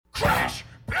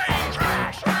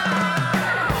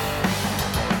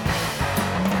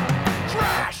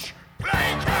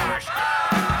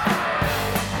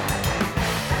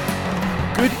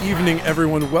evening,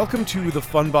 everyone. Welcome to the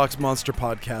Funbox Monster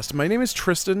Podcast. My name is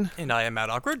Tristan. And I am Matt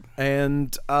Awkward.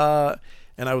 And I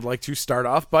would like to start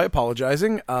off by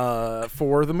apologizing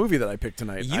for the movie that I picked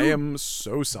tonight. I am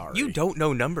so sorry. You don't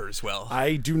know numbers well.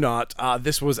 I do not.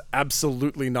 This was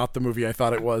absolutely not the movie I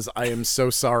thought it was. I am so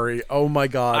sorry. Oh my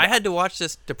god. I had to watch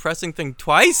this depressing thing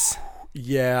twice.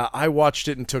 Yeah, I watched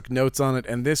it and took notes on it,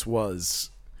 and this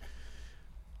was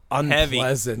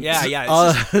unpleasant. Heavy.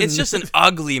 Yeah. It's just an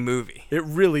ugly movie. It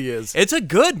really is. It's a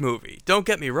good movie. Don't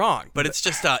get me wrong, but it's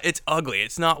just it's ugly.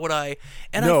 It's not what I.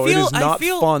 And no, I feel, it is not I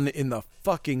feel, fun in the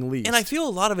fucking least. And I feel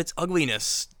a lot of its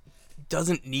ugliness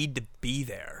doesn't need to be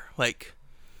there. Like,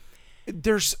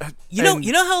 there's you know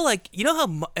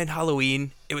how in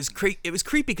Halloween it was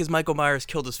creepy because Michael Myers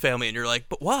killed his family, and you're like,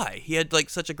 but why? He had like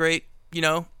such a great,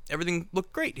 everything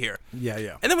looked great here.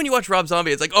 Yeah. And then when you watch Rob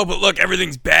Zombie, it's like, oh, but look,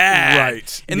 everything's bad.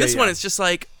 Right. And this one, it's just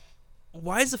like,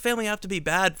 why does the family have to be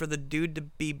bad for the dude to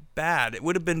be bad? It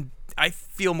would have been, I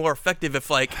feel, more effective if,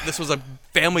 like, this was a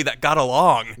family that got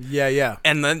along. Yeah.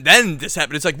 And then this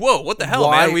happened. It's like, whoa, what the hell,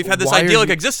 man? We've had this idyllic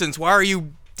existence. Why are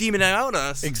you demon out on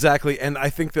us? Exactly. And I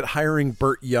think that hiring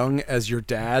Burt Young as your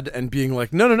dad and being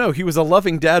like, no, he was a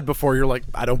loving dad before, you're like,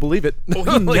 I don't believe it. Well,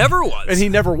 he never was. And he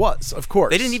never was, of course.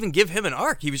 They didn't even give him an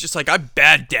arc. He was just like, I'm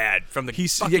bad dad from the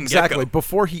fucking exactly. get-go.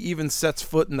 Before he even sets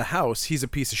foot in the house, he's a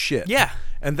piece of shit. Yeah.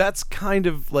 And that's kind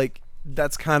of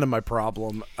my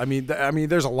problem. I mean,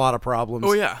 there's a lot of problems.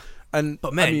 Oh, yeah.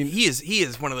 But man, he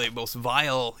is one of the most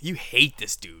vile. You hate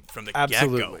this dude from the get-go.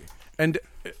 Absolutely. And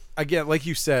again, like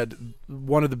you said,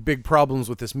 one of the big problems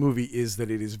with this movie is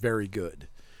that it is very good.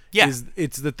 Yeah.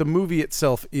 It's that the movie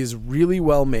itself is really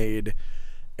well made.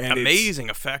 And amazing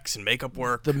effects and makeup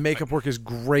work. The makeup work is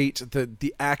great.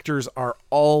 The actors are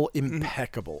all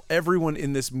impeccable. Everyone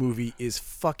in this movie is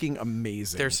fucking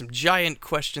amazing. There's some giant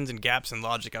questions and gaps in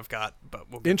logic I've got, but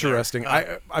we'll get interesting.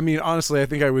 there. I mean, honestly, I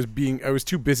think I was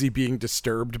too busy being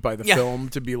disturbed by the film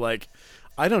to be like,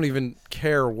 I don't even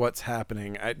care what's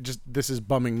happening. This is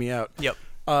bumming me out. Yep.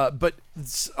 But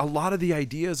a lot of the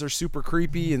ideas are super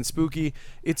creepy and spooky.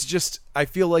 It's just, I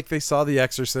feel like they saw The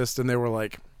Exorcist and they were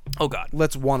like, oh god,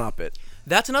 let's one-up it.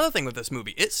 That's another thing with this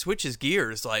movie. It switches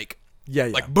gears like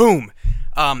boom,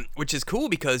 which is cool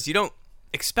because you don't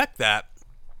expect that.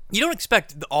 You don't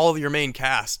expect all of your main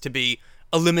cast to be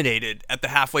eliminated at the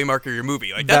halfway mark of your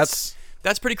movie. Like that's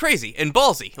pretty crazy and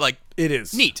ballsy. Like, it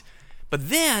is neat. But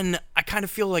then I kind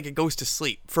of feel like it goes to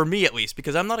sleep, for me at least,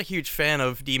 because I'm not a huge fan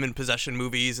of demon possession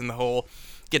movies and the whole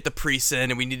get the priests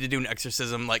in and we need to do an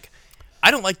exorcism. Like,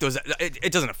 I don't like those.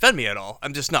 It doesn't offend me at all.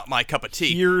 I'm just not my cup of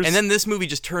tea. And then this movie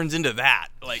just turns into that.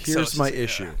 Like, here's my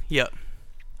issue. Yep.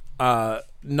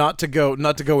 Not to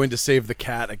go into Save the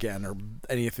Cat again or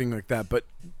anything like that, but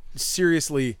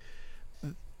seriously,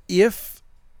 if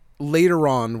later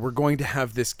on we're going to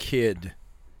have this kid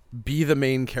be the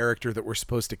main character that we're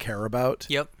supposed to care about,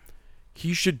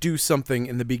 he should do something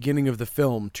in the beginning of the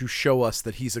film to show us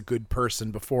that he's a good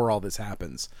person before all this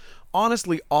happens.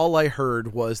 Honestly, all I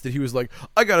heard was that he was like,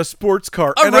 I got a sports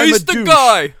car and I'm a douche.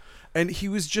 Guy. And he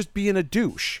was just being a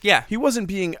douche. Yeah. He wasn't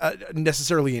being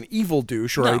necessarily an evil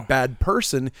douche or a bad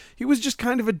person. He was just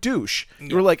kind of a douche. Yeah.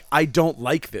 You were like, I don't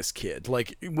like this kid.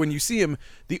 Like, when you see him,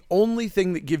 the only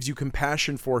thing that gives you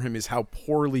compassion for him is how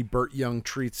poorly Burt Young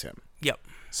treats him. Yep.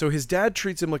 So his dad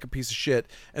treats him like a piece of shit,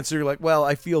 and so you're like, well,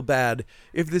 I feel bad.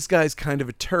 If this guy's kind of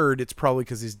a turd, it's probably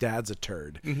because his dad's a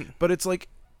turd. Mm-hmm. But it's like,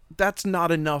 that's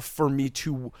not enough for me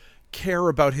to care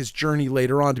about his journey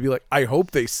later on to be like, I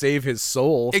hope they save his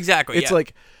soul. Exactly. It's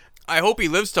like, I hope he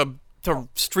lives to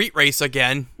street race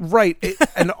again. Right.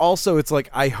 And also, it's like,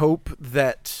 I hope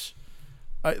that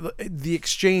the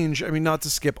exchange, I mean, not to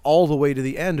skip all the way to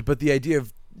the end, but the idea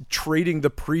of trading the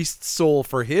priest's soul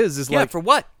for his is like, for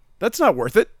what? That's not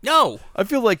worth it. No. I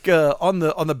feel like on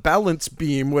the balance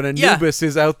beam when Anubis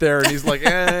is out there and he's like,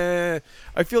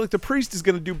 I feel like the priest is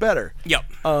going to do better. Yep.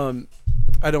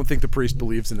 I don't think the priest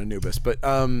believes in Anubis, but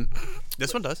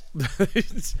this one does.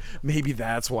 Maybe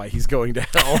that's why he's going to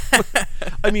hell.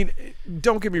 I mean,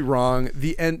 don't get me wrong.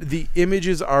 The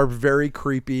images are very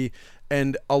creepy,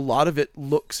 and a lot of it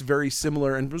looks very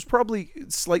similar and was probably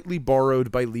slightly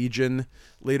borrowed by Legion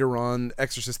later on.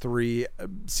 Exorcist 3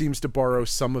 seems to borrow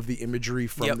some of the imagery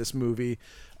from this movie.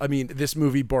 I mean, this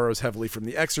movie borrows heavily from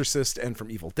The Exorcist and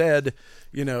from Evil Dead.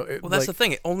 Well, that's the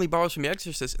thing. It only borrows from The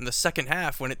Exorcist in the second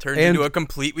half when it turns into a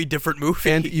completely different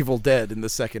movie. And Evil Dead in the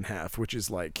second half, which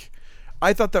is like...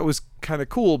 I thought that was kind of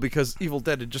cool because Evil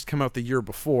Dead had just come out the year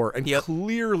before, and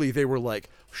clearly they were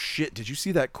like, shit, did you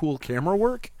see that cool camera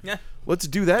work? Yeah. Let's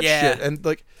do that shit. And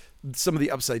like, some of the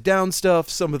upside down stuff,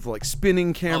 some of the like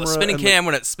spinning camera. The spinning and, cam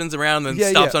when it spins around and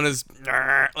then stops on his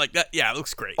like that. Yeah, it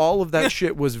looks great. All of that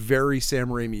shit was very Sam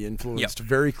Raimi influenced,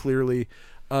 very clearly,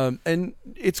 and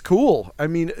it's cool. I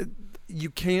mean, you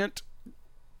can't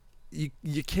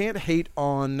hate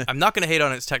on. I'm not going to hate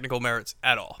on its technical merits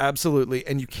at all. Absolutely,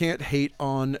 and you can't hate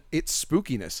on its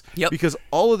spookiness. Yep. Because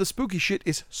all of the spooky shit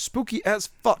is spooky as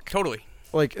fuck. Totally.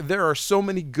 Like there are so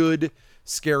many good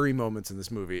scary moments in this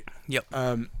movie. Yep.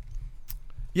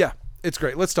 Yeah, it's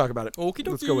great. Let's talk about it. Okie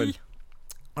dokie. Let's go in.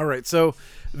 All right, so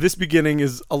this beginning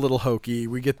is a little hokey.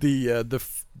 We get the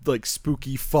like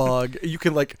spooky fog. You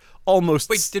can like almost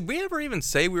Wait, did we ever even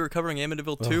say we were covering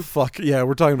Amityville 2? Oh, fuck yeah,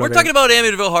 we're talking about. We're talking about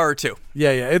Amityville Horror 2.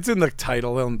 Yeah, it's in the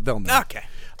title. They'll know. Okay.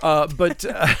 But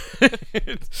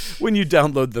when you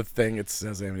download the thing, it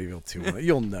says Amityville 2 on it.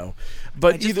 You'll know.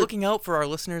 But Just looking out for our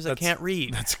listeners that can't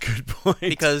read. That's a good point.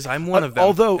 Because I'm one of them.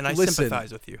 Although, and I listen,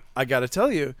 sympathize with you. I got to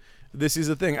tell you, this is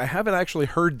a thing. I haven't actually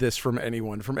heard this from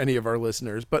anyone, from any of our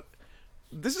listeners, but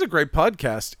this is a great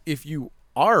podcast if you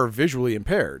are visually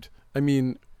impaired. I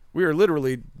mean, we are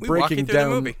literally breaking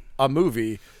down a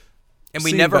movie. And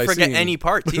we scene never by forget scene. any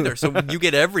parts either, so you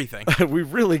get everything. We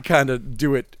really kind of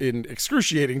do it in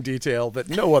excruciating detail that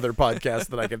no other podcast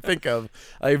that I can think of.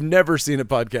 I've never seen a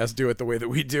podcast do it the way that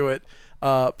we do it.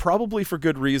 Probably for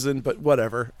good reason, but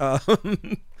whatever.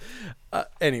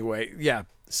 Anyway, yeah.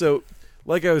 So,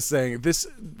 like I was saying,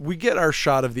 we get our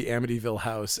shot of the Amityville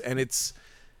house, and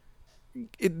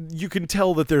you can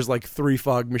tell that there's like 3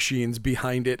 fog machines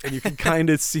behind it, and you can kind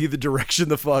of see the direction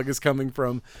the fog is coming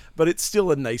from, but it's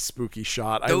still a nice spooky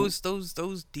shot.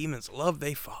 Those demons love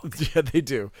they fog. Yeah, they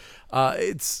do.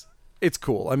 It's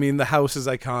cool. I mean, the house is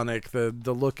iconic.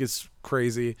 The look is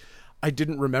crazy. I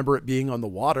didn't remember it being on the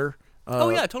water. Oh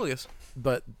yeah, it totally is.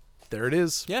 But there it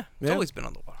is. Yeah, it's always been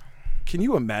on the water. Can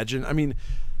you imagine? I mean,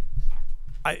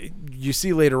 you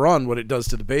see later on what it does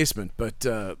to the basement, but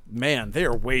man, they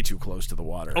are way too close to the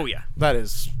water. Oh yeah, that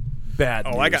is bad.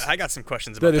 Oh, news. I got some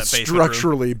questions about that basement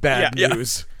structurally room. bad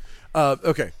news.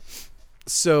 Okay,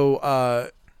 so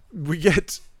we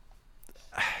get.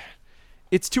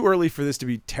 It's too early for this to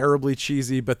be terribly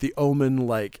cheesy, but the Omen,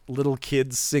 like little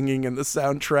kids singing in the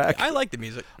soundtrack. I like the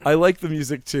music. I like the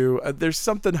music too. There's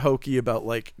something hokey about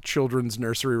like children's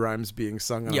nursery rhymes being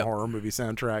sung on a horror movie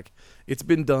soundtrack. It's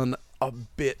been done a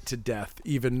bit to death,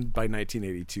 even by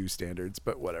 1982 standards,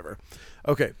 but whatever.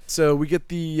 Okay, so we get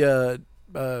the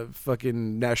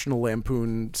fucking National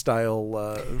Lampoon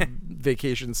style,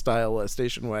 vacation style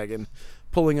station wagon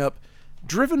pulling up,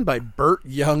 driven by Burt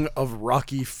Young of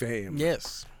Rocky fame.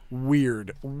 Yes.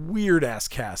 Weird ass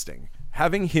casting.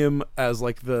 Having him as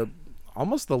like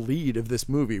almost the lead of this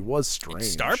movie was strange.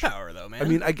 It's star power though, man. I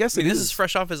mean, I guess this is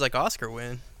fresh off his like Oscar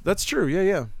win. That's true.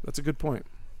 Yeah. That's a good point.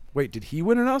 Wait, did he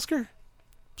win an Oscar?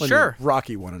 Well, sure. no,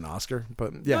 Rocky won an Oscar,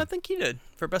 but yeah. No, I think he did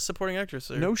for best supporting actress.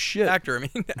 No shit. Actor, I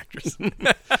mean actress.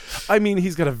 I mean,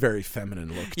 he's got a very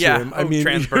feminine look to him. I mean,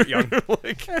 trans Burt Young.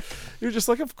 You're just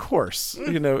like, of course.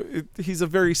 You know, he's a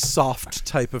very soft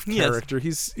type of character.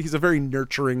 Yes. He's a very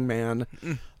nurturing man.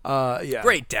 Yeah.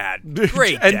 Great dad.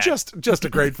 And just a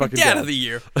great fucking dad. Dad of the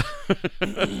year.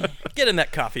 Get in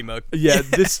that coffee mug. Yeah,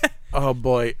 oh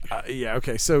boy. Yeah,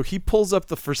 okay. So he pulls up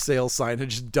the for sale sign and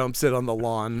just dumps it on the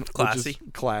lawn. Classy. Which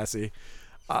is classy.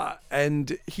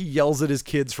 And he yells at his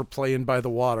kids for playing by the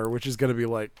water, which is going to be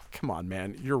like, come on,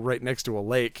 man. You're right next to a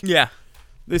lake. Yeah.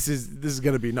 This is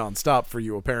going to be nonstop for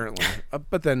you, apparently.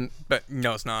 But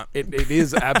no, it's not. It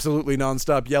is absolutely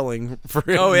nonstop yelling for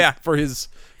him. Oh yeah, for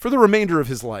the remainder of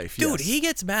his life. Dude, yes. he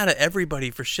gets mad at everybody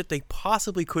for shit they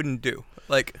possibly couldn't do.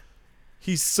 Like,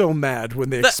 he's so mad when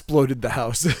they exploded the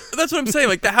house. That's what I'm saying.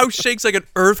 Like, the house shakes like an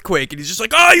earthquake, and he's just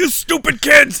like, "Oh, you stupid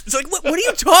kids!" It's like, what are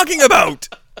you talking about?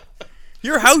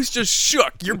 Your house just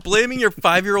shook. You're blaming your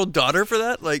 5-year-old daughter for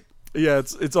that? Like. Yeah,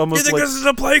 it's almost you think like this is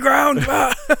a playground?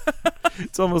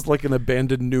 It's almost like an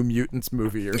abandoned New Mutants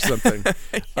movie or something.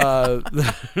 Damn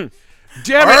it!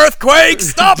 Earthquake!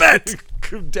 Stop it!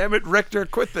 Damn it, Rector,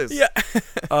 quit this. Yeah.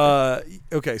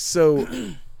 Okay, so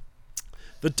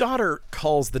the daughter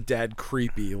calls the dad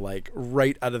creepy, like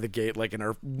right out of the gate, like in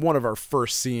one of our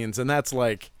first scenes, and that's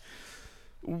like,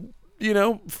 you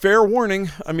know, fair warning.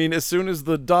 I mean, as soon as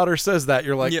the daughter says that,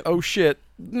 you're like, oh shit.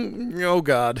 Oh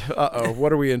God. Uh-oh.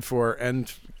 What are we in for?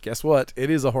 And guess what?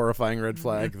 It is a horrifying red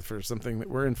flag for something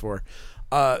that we're in for.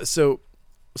 So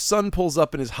son pulls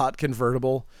up in his hot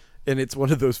convertible, and it's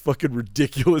one of those fucking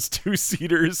ridiculous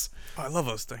 2-seaters. Oh, I love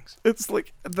those things. It's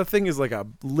like, the thing is like a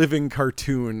living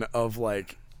cartoon of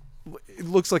like, it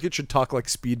looks like it should talk like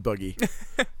Speed Buggy.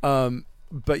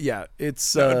 But yeah,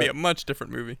 it's that would be a much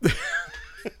different movie.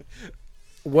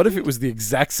 What if it was the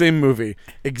exact same movie,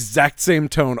 exact same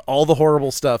tone, all the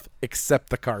horrible stuff, except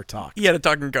the car talk? He had a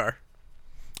talking car.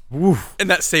 Woof. And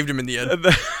that saved him in the end.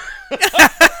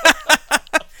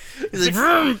 He's like,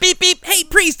 vroom, beep, beep. Hey,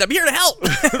 priest, I'm here to help.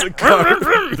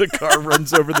 The car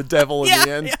runs over the devil in the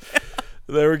end. Yeah.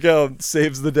 There we go.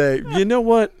 Saves the day. You know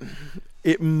what?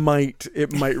 It might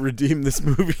redeem this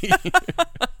movie.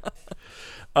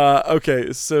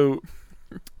 Okay, so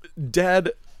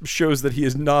Dad shows that he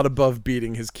is not above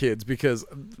beating his kids, because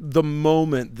the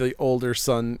moment the older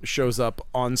son shows up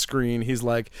on screen, he's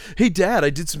like, "Hey, Dad, I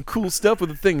did some cool stuff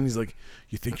with the thing." And he's like,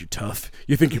 "You think you're tough?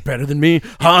 You think you're better than me?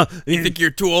 Huh? You think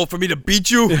you're too old for me to beat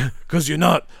you?" Because you're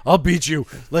not. I'll beat you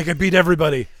like I beat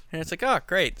everybody. And it's like, oh,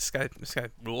 great. This guy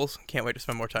rules. Can't wait to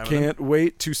spend more time with him. Can't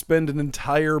wait to spend an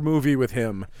entire movie with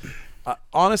him.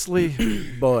 Honestly,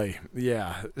 boy,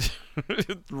 yeah.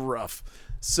 Rough.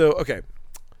 So, okay.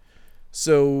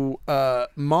 So,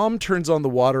 Mom turns on the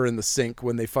water in the sink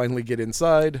when they finally get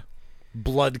inside.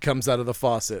 Blood comes out of the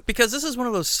faucet. Because this is one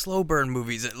of those slow burn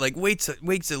movies that like waits a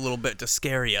little bit to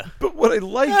scare you. But what I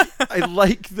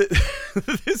like that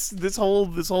this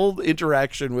whole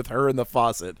interaction with her and the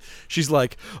faucet. She's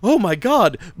like, "Oh my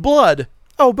God, blood!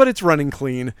 Oh, but it's running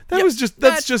clean. That's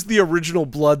just the original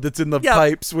blood that's in the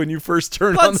pipes when you first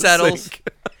turn on the sink."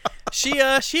 She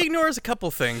ignores a couple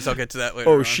things. I'll get to that later.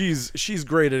 Oh, on. she's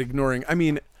great at ignoring. I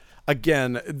mean,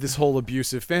 again, this whole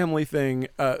abusive family thing.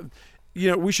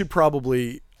 We should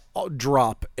probably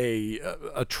drop a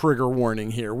trigger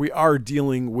warning here. We are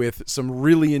dealing with some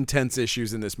really intense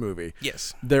issues in this movie.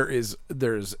 Yes. There's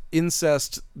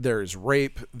incest, there's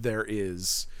rape,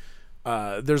 there's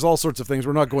all sorts of things.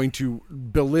 We're not going to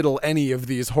belittle any of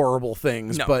these horrible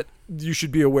things, but you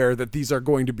should be aware that these are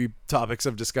going to be topics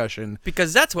of discussion.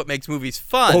 Because that's what makes movies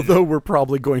fun. Although we're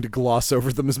probably going to gloss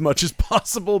over them as much as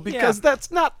possible because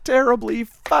that's not terribly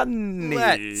funny.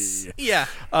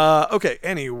 Okay,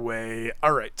 anyway.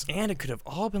 All right. And it could have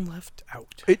all been left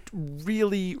out. It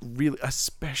really, really,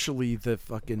 especially the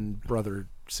fucking brother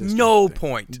sister. No thing.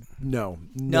 point. No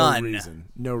None. reason.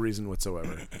 No reason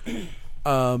whatsoever.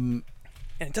 And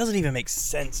it doesn't even make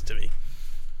sense to me.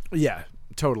 Yeah,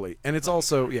 totally. And it's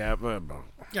also, Rabble.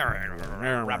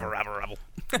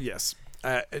 yes.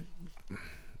 I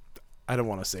don't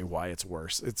want to say why it's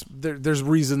worse. There's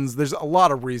reasons. There's a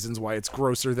lot of reasons why it's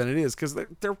grosser than it is, because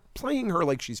they're playing her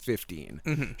like she's 15.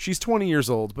 Mm-hmm. She's 20 years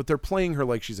old, but they're playing her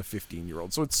like she's a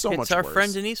 15-year-old. So it's much worse. It's our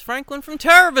friend Denise Franklin from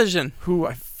TerrorVision, who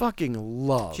I fucking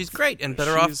love. She's great in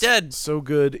Better Off Dead. So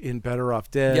good in Better Off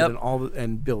Dead,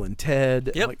 and Bill and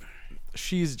Ted. Yep. Like,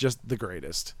 she's just the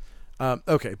greatest.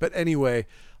 Okay, but anyway,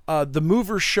 the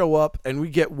movers show up, and we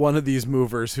get one of these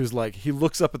movers who's like, he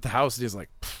looks up at the house and he's like,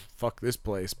 "Fuck this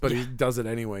place," but he does it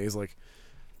anyway. He's like,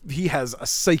 he has a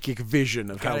psychic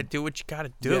vision of gotta do what you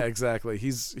gotta do. Yeah, exactly.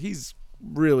 He's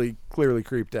really clearly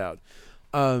creeped out.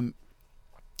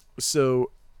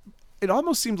 So it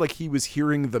almost seemed like he was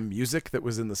hearing the music that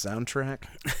was in the soundtrack.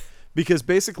 Because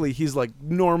basically he's like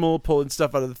normal, pulling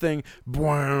stuff out of the thing.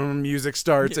 Boom, music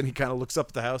starts, and he kind of looks up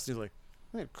at the house and he's like,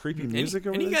 creepy music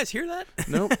over there? Any you guys hear that?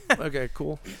 Nope. Okay,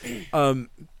 cool.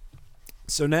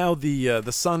 So now the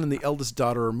son and the eldest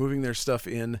daughter are moving their stuff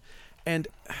in, and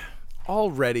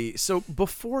already, so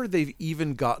before they've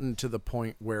even gotten to the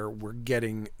point where we're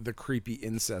getting the creepy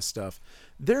incest stuff,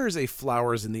 there is a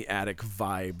Flowers in the Attic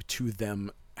vibe to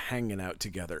them hanging out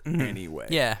together anyway.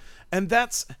 Yeah. And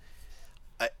that's...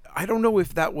 I don't know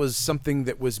if that was something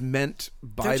that was meant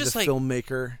by the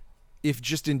filmmaker, if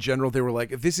just in general they were like,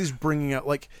 this is bringing out,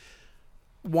 like,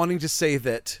 wanting to say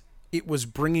that it was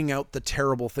bringing out the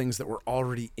terrible things that were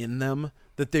already in them,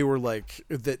 that they were like,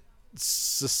 that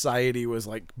society was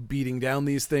like beating down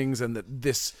these things, and that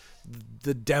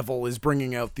the devil is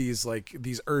bringing out these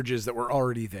urges that were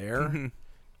already there,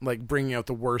 like bringing out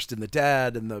the worst in the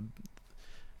dad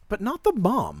but not the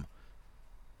mom.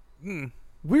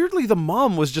 Weirdly, the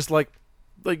mom was just like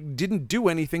didn't do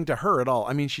anything to her at all.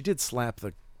 I mean, she did slap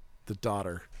the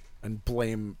daughter and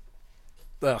blame.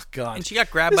 Oh God! And she got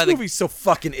grabbed by the. This movie's so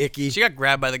fucking icky. She got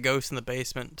grabbed by the ghost in the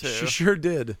basement too. She sure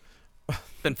did.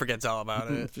 Then forgets all about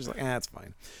it. She's like, it's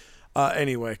fine.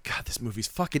 Anyway, God, this movie's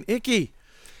fucking icky.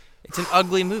 It's an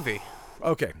ugly movie.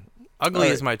 Okay, ugly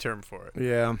is my term for it.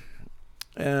 Yeah.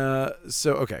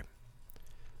 So okay.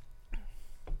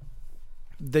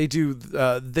 They do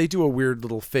a weird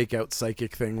little fake out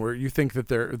psychic thing where you think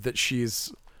that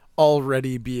she's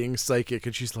already being psychic,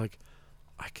 and she's like,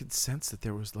 I could sense that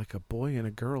there was like a boy and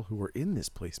a girl who were in this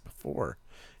place before,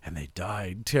 and they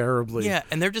died terribly. Yeah,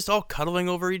 and they're just all cuddling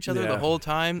over each other the whole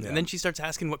time, Yeah. and then she starts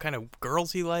asking what kind of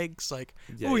girls he likes, like,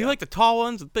 you like the tall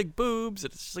ones with big boobs,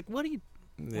 and it's just like, what are you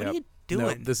doing?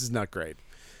 No, this is not great.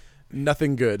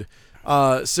 Nothing good.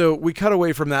 So we cut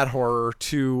away from that horror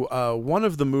to one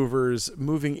of the movers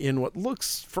moving in what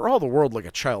looks, for all the world, like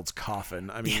a child's coffin.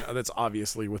 I mean, that's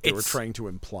obviously what they were trying to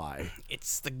imply.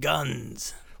 It's the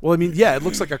guns. Well, I mean, yeah, it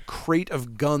looks like a crate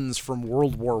of guns from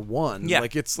World War One. Yeah.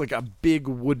 Like it's like a big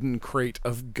wooden crate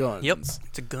of guns. Yep,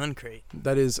 it's a gun crate.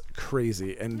 That is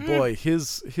crazy. And boy,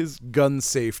 his gun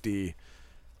safety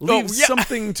leaves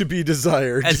something to be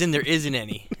desired. As in there isn't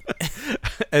any.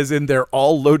 As in they're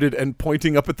all loaded and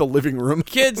pointing up at the living room.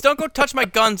 Kids, don't go touch my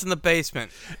guns in the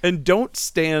basement. And don't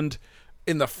stand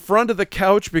in the front of the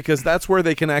couch because that's where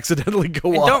they can accidentally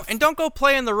go off. Don't go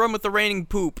play in the room with the raining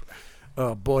poop.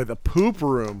 Oh boy, the poop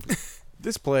room.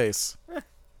 This place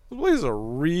is a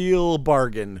real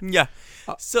bargain. Yeah.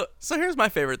 So here's my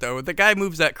favorite though. The guy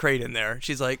moves that crate in there.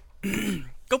 She's like,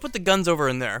 "Go put the guns over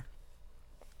in there."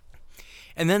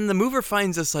 And then the mover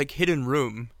finds this like hidden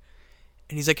room.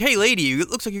 And he's like, "Hey lady, it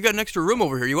looks like you got an extra room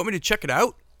over here. You want me to check it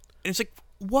out?" And it's like,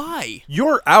 "Why?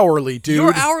 You're hourly, dude.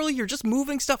 You're hourly. You're just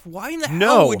moving stuff. Why in the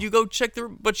hell would you go check the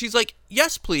room?" But she's like,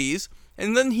 "Yes, please."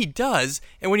 And then he does,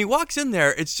 and when he walks in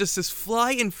there, it's just this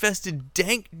fly-infested,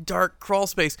 dank, dark crawl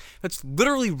space that's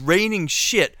literally raining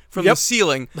shit from the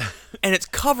ceiling, and it's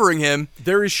covering him.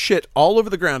 There is shit all over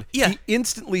the ground. Yeah. He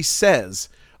instantly says,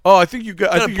 "Oh, I think you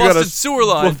got busted sewer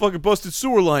line. Fucking busted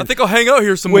sewer line. I think I'll hang out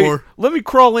here some Wait, more." let me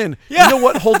crawl in. Yeah. You know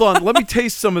what? Hold on. Let me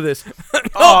taste some of this.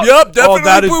 Yep,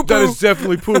 definitely poop. That is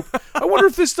definitely poop. I wonder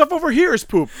if this stuff over here is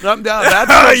poop. No,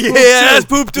 that's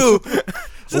poop too.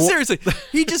 So seriously,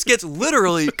 he just gets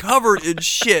literally covered in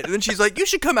shit. And then she's like, "You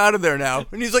should come out of there now."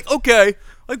 And he's like, "Okay."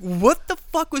 Like, what the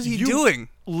fuck was he doing?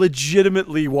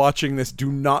 Legitimately watching this, do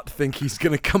not think he's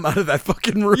going to come out of that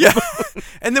fucking room. Yeah.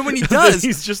 And then when he does,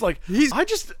 he's just like,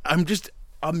 I'm just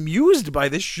amused by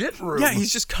this shit room. Yeah,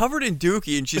 he's just covered in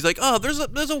dookie, and she's like, "Oh, there's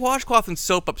a washcloth and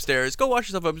soap upstairs. Go wash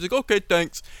yourself up." He's like, "Okay,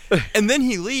 thanks." And then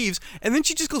he leaves, and then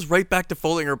she just goes right back to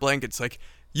folding her blankets. Like,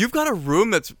 you've got a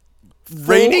room that's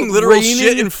raining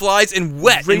shit and flies and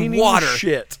wet and water.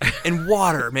 Shit. And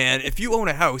water, man. If you own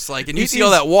a house, like, and you see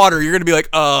all that water, you're gonna be like,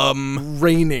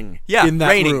 raining. Yeah, in that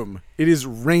raining. room. It is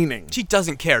raining. She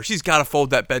doesn't care. She's got to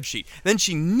fold that bed sheet. Then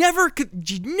she never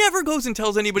goes and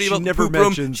tells anybody about the poop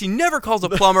room. She never calls a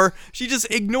plumber. She just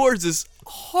ignores this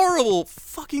horrible,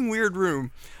 fucking weird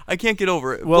room. I can't get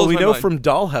over it. Well, we know from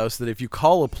Dollhouse that if you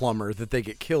call a plumber, that they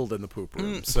get killed in the poop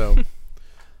room. So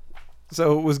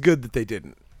it was good that they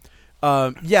didn't.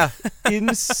 Yeah,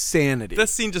 insanity.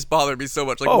 This scene just bothered me so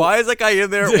much. Like, why is that guy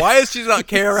in there? Why does she not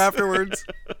care afterwards?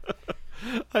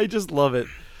 I just love it.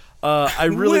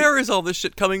 Where is all this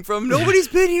shit coming from? Nobody's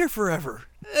been here forever.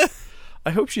 I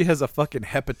hope she has a fucking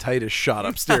hepatitis shot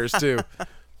upstairs too,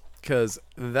 because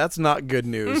that's not good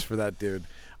news for that dude.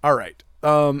 All right.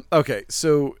 Okay.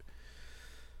 So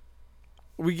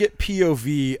we get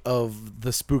POV of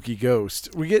the spooky ghost.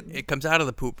 It comes out of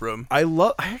the poop room. I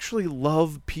actually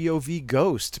love POV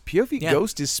ghost. POV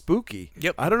ghost is spooky.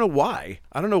 Yep. I don't know why.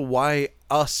 I don't know why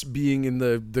us being in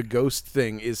the ghost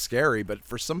thing is scary, but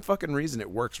for some fucking reason it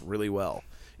works really well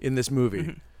in this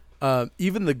movie.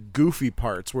 Even the goofy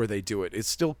parts where they do it is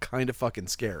still kind of fucking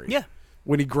scary. Yeah.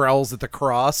 When he growls at the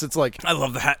cross, it's like, I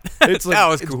love that. It's like that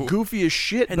was cool. It's goofy as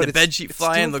shit, and but the bedsheet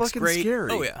flying looks great.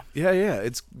 Scary. Oh yeah, yeah.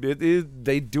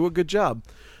 They do a good job.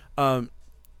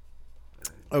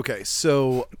 Okay,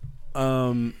 so,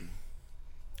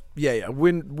 yeah.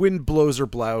 Wind blows her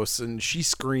blouse and she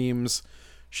screams.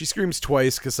 She screams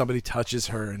twice because somebody touches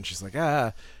her, and she's like,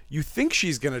 You think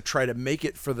she's gonna try to make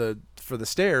it for the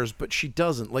stairs, but she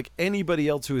doesn't. Like anybody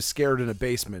else who is scared in a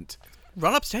basement.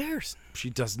 Run upstairs. She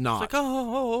does not. It's like,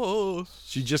 oh.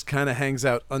 She just kind of hangs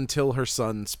out until her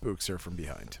son spooks her from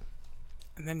behind.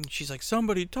 And then she's like,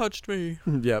 "Somebody touched me."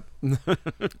 Yep.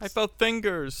 I felt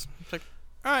fingers. It's like,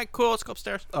 all right, cool. Let's go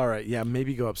upstairs. All right, yeah,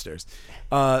 maybe go upstairs.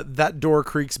 That door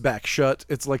creaks back shut.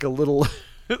 It's like a little...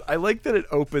 I like that it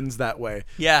opens that way.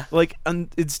 Yeah. Like,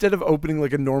 instead of opening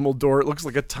like a normal door, it looks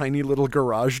like a tiny little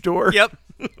garage door. Yep.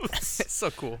 It's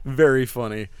so cool. Very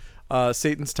funny.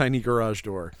 Satan's tiny garage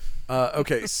door.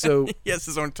 Okay, so... He has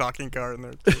his own talking car in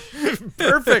there, too.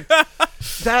 Perfect.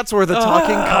 That's where the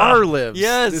talking car lives.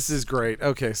 Yes. This is great.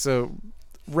 Okay, so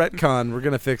retcon, we're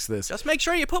going to fix this. Just make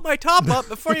sure you put my top up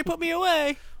before you put me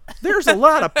away. There's a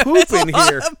lot of poop in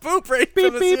here. Of poop right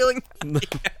from the ceiling.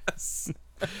 Yes.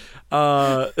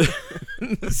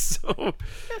 So...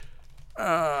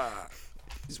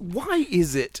 why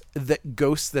is it that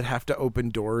ghosts that have to open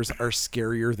doors are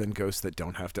scarier than ghosts that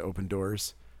don't have to open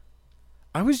doors?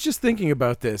 I was just thinking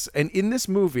about this, and in this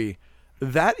movie,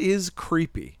 that is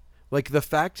creepy. Like the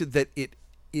fact that it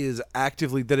is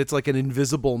actively, that it's like an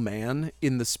invisible man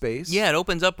in the space. Yeah, it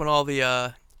opens up when all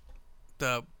the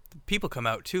people come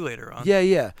out too later on.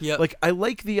 Yeah. Yep. Like, I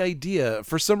like the idea,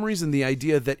 for some reason, the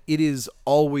idea that it is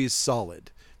always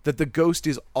solid. That the ghost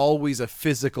is always a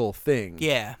physical thing.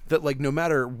 Yeah. That, like, no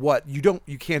matter what, you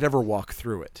can't ever walk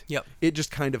through it. Yep. It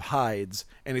just kind of hides,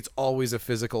 and it's always a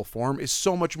physical form, is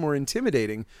so much more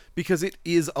intimidating because it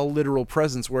is a literal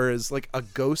presence, whereas, like, a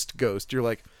ghost, you're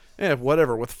like,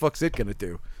 whatever, what the fuck's it gonna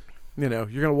do? You know,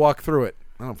 you're gonna walk through it.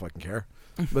 I don't fucking care.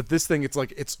 But this thing, it's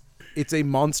like, it's a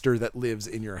monster that lives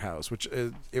in your house, which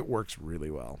it works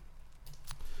really well.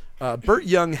 Burt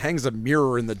Young hangs a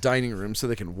mirror in the dining room so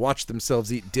they can watch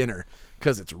themselves eat dinner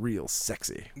because it's real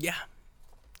sexy. Yeah.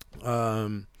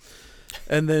 And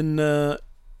then,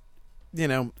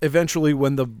 eventually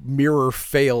when the mirror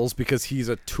fails because he's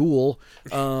a tool, he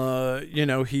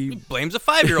Blames a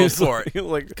 5-year-old for it.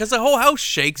 like, Because the whole house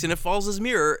shakes and it falls his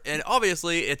mirror, and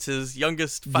obviously it's his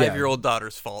youngest 5-year-old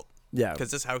daughter's fault. yeah,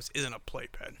 Because this house isn't a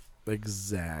playpen.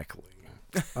 exactly.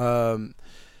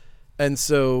 And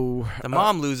so The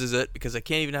mom loses it because they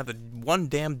can't even have the one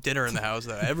damn dinner in the house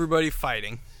without everybody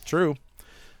fighting. true.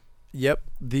 Yep.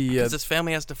 Because this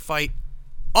family has to fight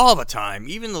all the time.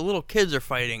 Even the little kids are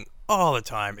fighting all the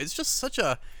time. It's just such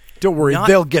a... Don't worry,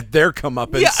 they'll get their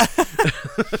comeuppance.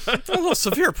 Yeah. A little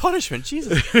severe punishment.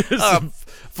 Jesus.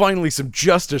 Finally, some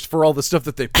justice for all the stuff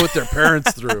that they put their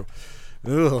parents through.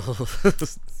 Ugh.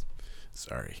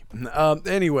 Sorry.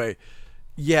 Anyway,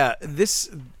 yeah,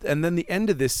 and then the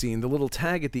end of this scene, the little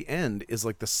tag at the end is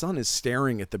like the son is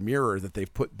staring at the mirror that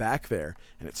they've put back there,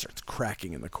 and it starts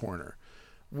cracking in the corner,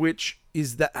 which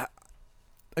is that,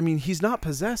 I mean, he's not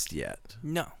possessed yet.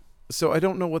 No. So I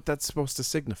don't know what that's supposed to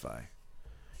signify.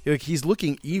 Like, he's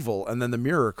looking evil, and then the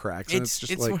mirror cracks, and it's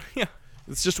just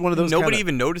one of those. Nobody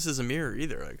even notices a mirror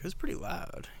either. Like, it's pretty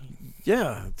loud.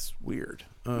 Yeah, it's weird.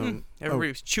 Everybody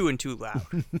was chewing too loud.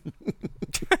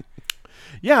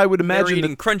 Yeah, I would They were imagine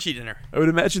eating crunchy dinner. I would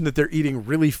imagine that they're eating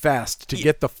really fast to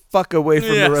get the fuck away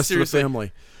from the rest seriously. of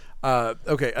the family.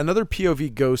 Okay, another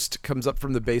POV ghost comes up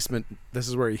from the basement. This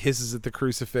is where he hisses at the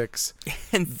crucifix.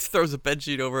 And throws a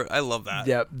bedsheet over it. I love that.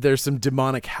 Yeah, there's some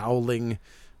demonic howling.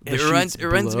 It reminds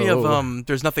me of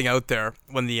There's Nothing Out There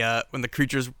when the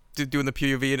creature's doing the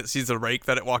POV and it sees the rake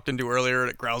that it walked into earlier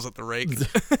and it growls at the rake.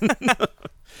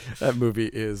 That movie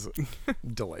is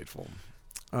delightful.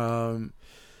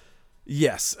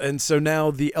 Yes, and so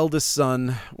now the eldest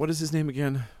son, what is his name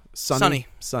again? Sonny.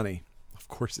 Of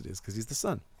course it is, because he's the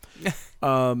son.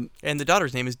 And the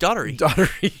daughter's name is Daughtery.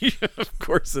 Of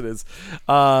course it is.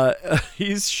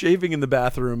 He's shaving in the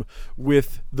bathroom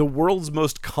with the world's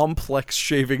most complex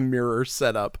shaving mirror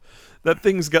set up. That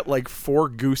thing's got like 4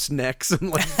 goosenecks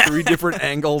and like 3 different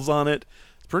angles on it.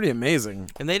 It's pretty amazing.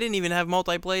 And they didn't even have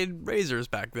multi-blade razors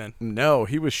back then. No,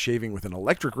 he was shaving with an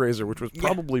electric razor, which was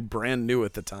probably brand new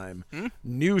at the time.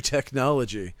 New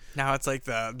technology. Now it's like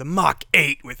the Mach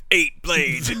 8 with 8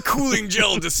 blades and cooling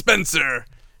gel dispenser.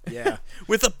 Yeah.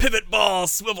 With a pivot ball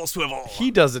swivel. He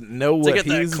doesn't know To what get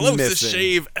he's the closest missing.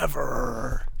 shave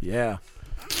ever. Yeah.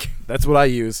 That's what I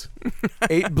use.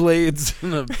 8 blades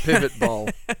and a pivot ball.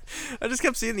 I just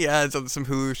kept seeing the ads on some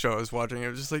Hulu show I was watching. I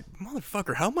was just like,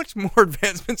 motherfucker, how much more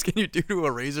advancements can you do to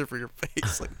a razor for your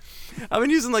face? Like, I've been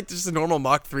using like just a normal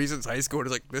Mach 3 since high school. And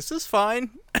it's like, this is fine.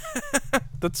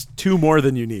 That's 2 more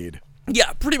than you need.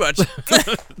 Yeah, pretty much.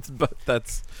 But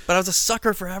But I was a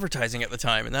sucker for advertising at the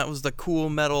time, and that was the cool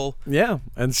metal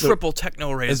and so, triple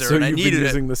techno razor, so and I you've needed been it.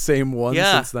 using the same one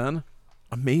Yeah. since then?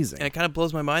 Amazing. And it kind of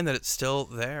blows my mind that it's still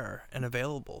there and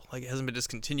available. Like, it hasn't been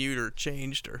discontinued or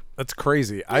changed or... That's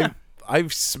crazy.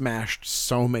 I've smashed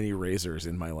so many razors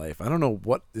in my life. I don't know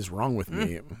what is wrong with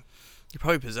me. You're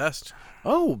probably possessed.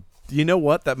 Oh, you know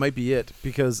what? That might be it.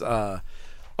 Because,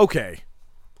 okay.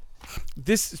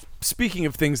 This, speaking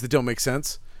of things that don't make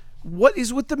sense, what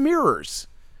is with the mirrors?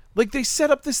 Like, they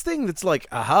set up this thing that's like,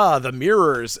 aha, the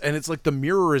mirrors. And it's like the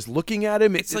mirror is looking at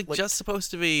him. It's like just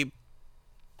supposed to be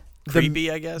creepy,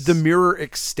 I guess. The mirror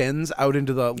extends out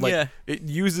into the, like, Yeah. it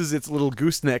uses its little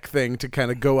gooseneck thing to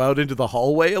kind of go out into the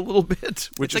hallway a little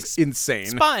bit, which It's is like insane.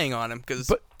 spying on him, because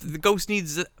the ghost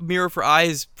needs a mirror for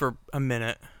eyes for a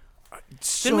minute.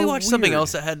 Didn't we watch something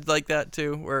else that had like that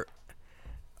too, where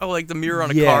like the mirror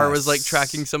on a car was like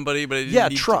tracking somebody, but it didn't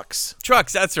need trucks.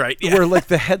 Trucks, that's right. Yeah. Where like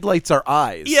the headlights are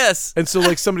eyes. Yes. And so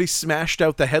like somebody smashed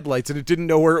out the headlights and it didn't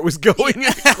know where it was going and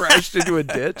it crashed into a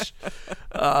ditch.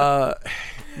 Yeah.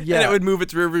 And it would move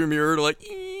its rearview mirror to like,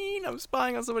 I'm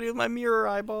spying on somebody with my mirror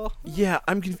eyeball. Yeah,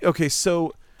 okay,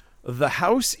 so the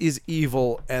house is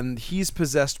evil and he's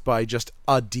possessed by just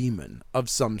a demon of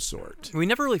some sort. We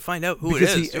never really find out who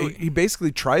Because it is. he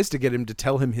basically tries to get him to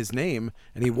tell him his name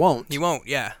and he won't. He won't,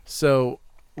 yeah. So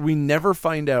We never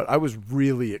find out. I was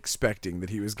really expecting that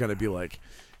he was going to be like,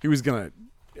 he was going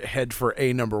to head for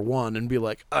A number 1 and be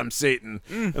like, I'm Satan.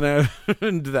 And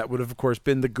that would have, of course,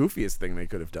 been the goofiest thing they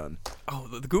could have done. Oh,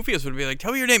 the goofiest would be like,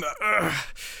 tell me your name.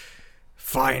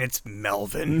 Fine, it's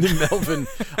Melvin. Melvin,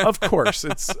 of course.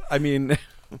 It's, I mean,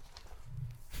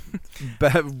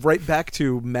 right back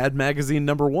to Mad Magazine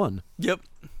number 1. Yep.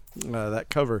 That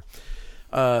cover.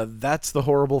 That's the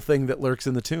horrible thing that lurks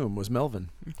in the tomb was Melvin.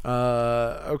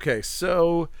 Okay,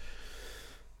 so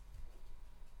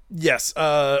yes.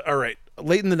 All right.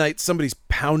 Late in the night, somebody's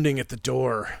pounding at the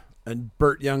door, and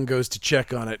Burt Young goes to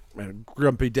check on it. And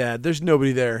grumpy dad, there's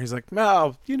nobody there. He's like,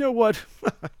 "No, you know what?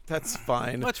 That's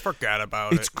fine. Let's forget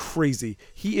about It's crazy.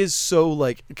 He is so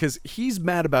like, because he's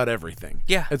mad about everything.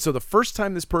 Yeah. And so the first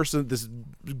time this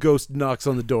ghost knocks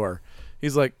on the door,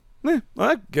 he's like,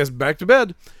 I guess back to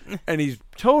bed. And he's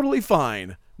totally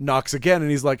fine. Knocks again,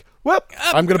 and he's like, well,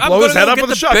 I'm going to blow his head up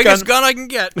with a shotgun. Biggest gun I can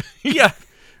get. Yeah.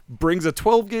 Brings a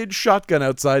 12-gauge shotgun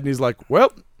outside, and he's like,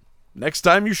 well, next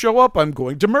time you show up, I'm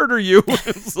going to murder you.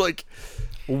 It's like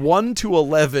 1 to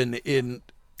 11 in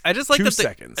I just like 2 that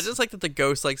seconds. I just like that the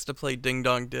ghost likes to play Ding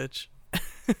Dong Ditch.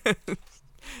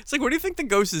 It's like, what do you think the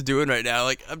ghost is doing right now?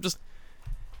 Like, I'm just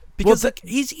because Well,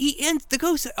 the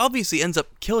ghost obviously ends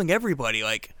up killing everybody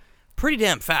like pretty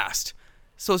damn fast.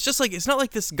 So it's just like, it's not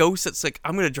like this ghost that's like,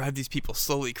 I'm gonna drive these people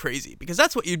slowly crazy, because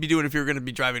that's what you'd be doing if you were gonna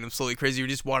be driving them slowly crazy. You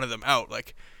just wanted them out.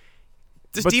 Like,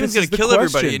 this But demon's this gonna is the kill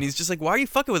everybody, question. and he's just like, why are you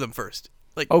fucking with him first?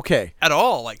 Like, Okay. at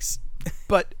all? Like,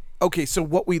 But okay, so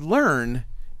what we learn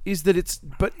is that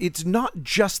it's not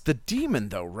just the demon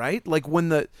though, right? Like when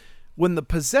the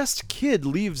possessed kid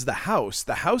leaves the house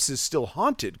is still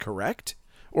haunted, correct?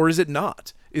 Or is it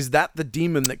not? Is that the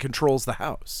demon that controls the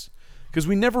house? Because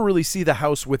we never really see the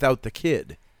house without the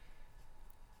kid.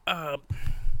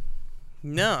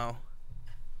 no.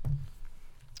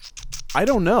 I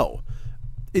don't know.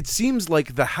 It seems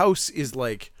like the house is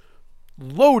like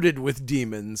loaded with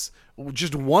demons.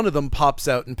 Just one of them pops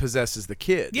out and possesses the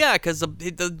kid. Yeah, because the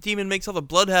demon makes all the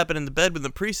blood happen in the bed when the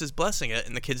priest is blessing it,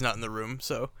 and the kid's not in the room.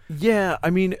 So Yeah, I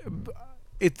mean,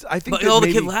 I think but that the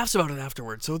maybe, kid laughs about it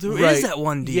afterwards. So there is Right. that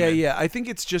one demon. Yeah. I think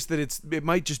it's just that it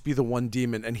might just be the one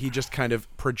demon, and he just kind of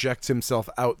projects himself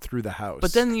out through the house.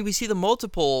 But then we see the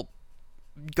multiple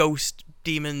ghost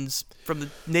demons from the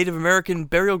Native American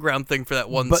burial ground thing for that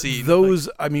one but scene. those,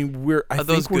 I mean, I Are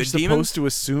those think we're good supposed demons? to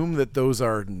assume that those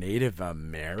are Native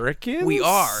Americans. We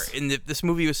are. And this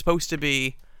movie was supposed to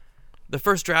be, the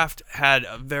first draft had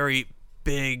a very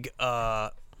big,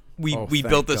 we thank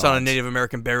built this on a God. Native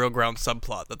American burial ground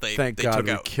subplot that they Thank they God took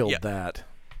we out. killed Yeah. that.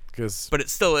 Because But it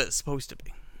still is supposed to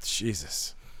be.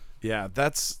 Jesus, yeah,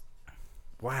 that's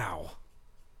wow.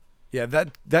 Yeah,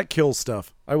 that kills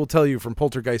stuff. I will tell you from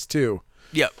Poltergeist 2.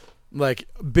 Yep. Like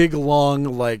big long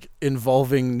like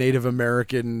involving Native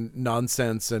American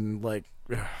nonsense, and like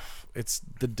it's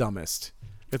the dumbest.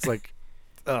 It's like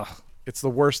it's the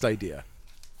worst idea.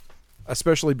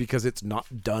 Especially because it's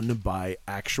not done by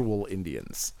actual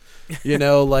Indians. You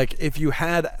know, like if you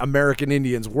had American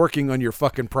Indians working on your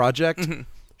fucking project,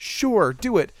 sure,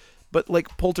 do it. But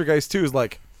like Poltergeist 2 is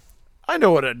like, I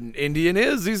know what an Indian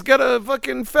is. He's got a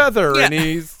fucking feather Yeah. and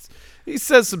he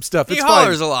says some stuff. He It's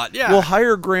hollers fine. a lot, yeah. We'll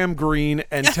hire Graham Greene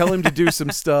and tell him to do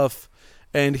some stuff,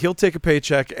 and he'll take a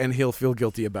paycheck and he'll feel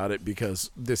guilty about it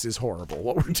because this is horrible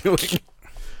what we're doing.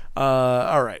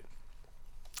 All right.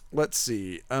 Let's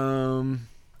see.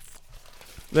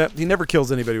 He never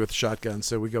kills anybody with a shotgun,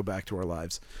 so we go back to our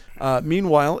lives.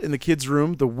 Meanwhile, in the kids'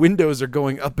 room, the windows are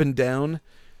going up and down.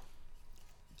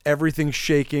 Everything's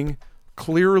shaking.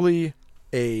 Clearly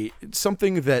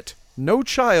something that no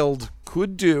child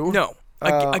could do. No.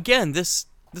 Again, this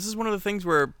is one of the things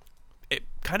where it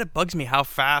kind of bugs me how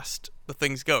fast the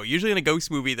things go. Usually in a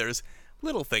ghost movie, there's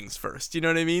little things first. You know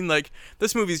what I mean? Like,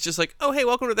 this movie's just like, oh, hey,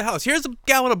 welcome to the house. Here's a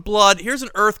gallon of blood. Here's an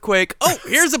earthquake. Oh,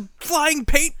 here's a flying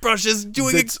paintbrushes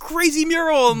doing a crazy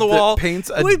mural on the that wall. paints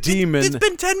a demon. It's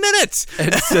been 10 minutes.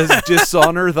 And it says,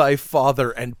 dishonor thy father,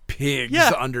 and pigs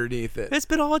Yeah. underneath it. It's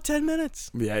been all of 10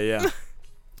 minutes. Yeah.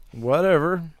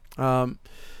 Whatever.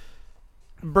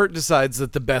 Bert decides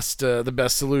that the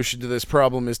best solution to this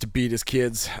problem is to beat his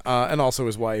kids and also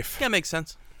his wife. Yeah, makes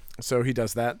sense. So he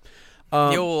does that.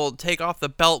 The old take off the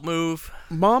belt move.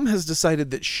 Mom has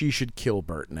decided that she should kill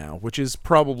Bert now, which is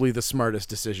probably the smartest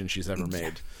decision she's ever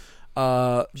made.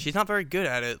 She's not very good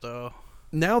at it, though.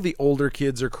 Now the older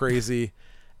kids are crazy,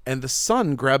 and the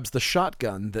son grabs the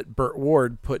shotgun that Burt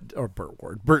Young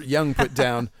put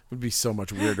down. It would be so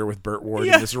much weirder with Burt Ward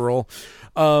in this role.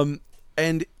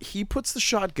 And he puts the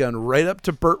shotgun right up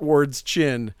to Burt Ward's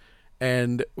chin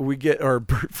and we get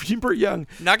Burt Young.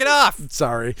 Knock it off.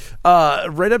 Sorry,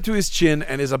 right up to his chin,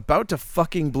 and is about to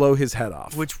fucking blow his head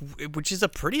off. Which is a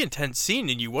pretty intense scene,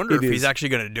 and you wonder It if is. he's actually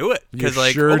going to do it. Because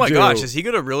sure oh my do. gosh, is he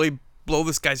going to really blow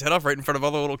this guy's head off right in front of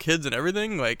all the little kids and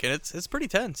everything? Like, and it's pretty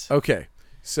tense. Okay,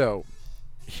 so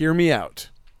hear me out.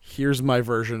 Here's my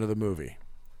version of the movie.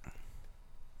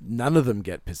 None of them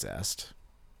get possessed.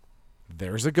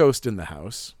 There's a ghost in the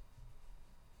house.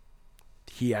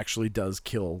 He actually does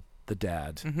kill the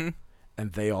dad,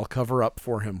 and they all cover up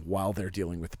for him while they're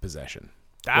dealing with the possession.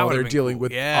 That while they're would've been dealing cool.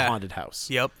 with Yeah. a haunted house.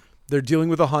 Yep. They're dealing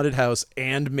with a haunted house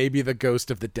and maybe the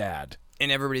ghost of the dad.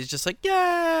 And everybody's just like,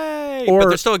 yay! Or- but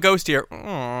there's still a ghost here.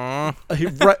 Aww.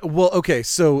 Right. Well, okay,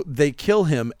 so they kill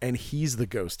him, and he's the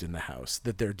ghost in the house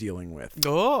that they're dealing with.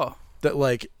 Oh. That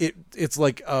like it's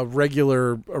like a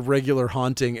regular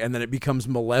haunting, and then it becomes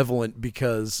malevolent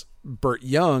because Burt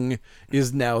Young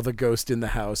is now the ghost in the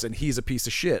house, and he's a piece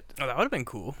of shit. Oh, that would have been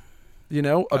cool. You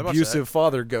know, I'd watch abusive that.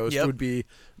 father ghost Yep. would be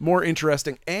more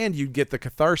interesting, and you'd get the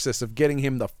catharsis of getting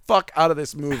him the fuck out of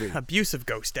this movie. Abusive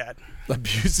ghost dad.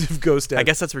 Abusive ghost dad. I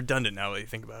guess that's redundant now that you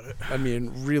think about it. I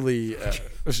mean, really,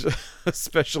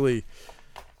 especially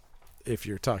if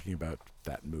you're talking about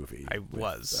that movie. I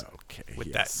was okay with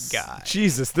yes. that guy.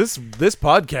 Jesus, this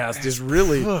podcast is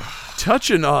really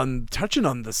touching on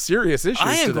the serious issues.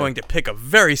 I am today. going to pick a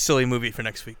very silly movie for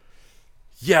next week.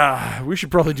 Yeah, we should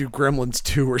probably do Gremlins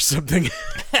 2 or something.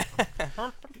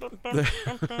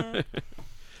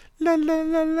 La, la,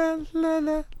 la, la, la,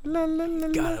 la, la, la, la.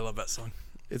 God, I love that song.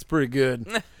 It's pretty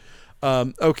good.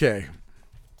 Okay.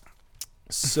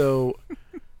 So,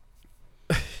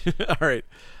 all right.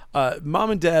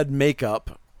 Mom and Dad make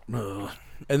up. Ugh.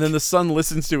 And then the son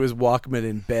listens to his Walkman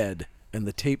in bed, and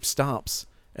the tape stops,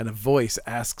 and a voice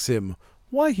asks him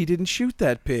why he didn't shoot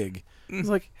that pig. He's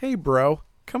like, hey, bro,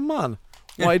 come on.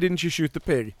 Why didn't you shoot the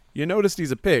pig? You noticed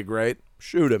he's a pig, right?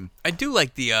 Shoot him. I do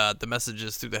like the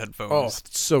messages through the headphones. Oh,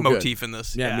 it's so good. motif in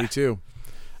this. Yeah, me too.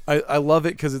 I love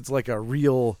it because it's like a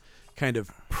real kind of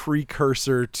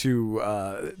precursor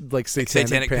to like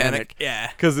Satanic Panic. Yeah.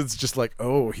 Because it's just like,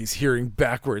 oh, he's hearing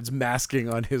backwards masking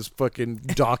on his fucking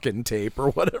Dawkins tape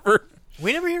or whatever.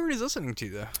 We never hear what he's listening to,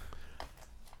 though.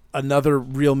 Another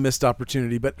real missed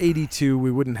opportunity, but 82, we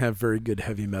wouldn't have very good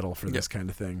heavy metal for this kind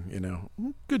of thing, you know.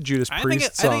 Good Judas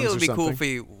Priest songs I think it would be or cool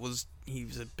something. if he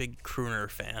was a big crooner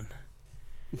fan.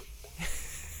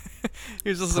 He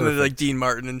was listening to like Dean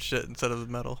Martin and shit instead of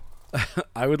metal.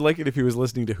 I would like it if he was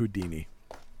listening to Houdini.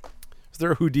 Is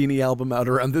there a Houdini album out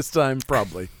around this time?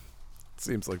 Probably.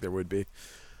 Seems like there would be.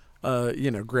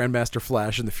 Grandmaster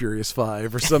Flash and the Furious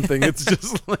Five or something. It's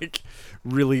just like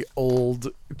really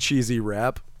old, cheesy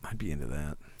rap. I'd be into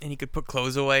that. And he could put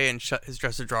clothes away and shut his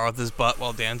dresser drawer with his butt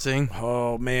while dancing.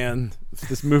 Oh, man. If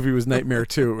this movie was Nightmare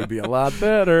 2, it would be a lot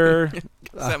better.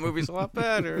 'Cause that movie's a lot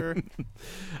better.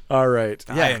 All right.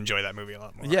 I enjoy that movie a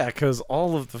lot more. Yeah, because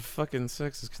all of the fucking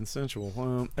sex is consensual.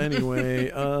 Well,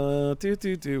 anyway, All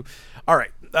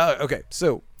right. Okay,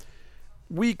 so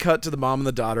we cut to the mom and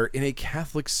the daughter in a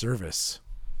Catholic service.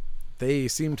 They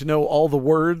seem to know all the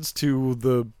words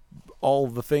to all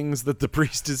the things that the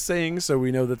priest is saying, so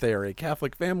we know that they are a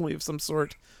Catholic family of some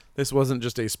sort. This wasn't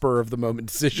just a spur-of-the-moment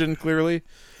decision, clearly.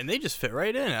 And they just fit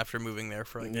right in after moving there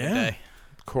for like a day.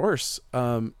 Of course.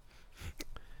 But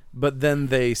then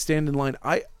they stand in line.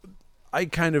 I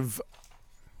kind of...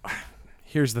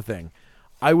 Here's the thing.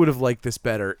 I would have liked this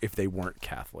better if they weren't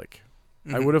Catholic.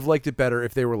 I would have liked it better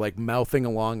if they were like mouthing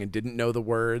along and didn't know the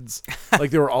words. Like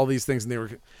there were all these things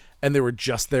and they were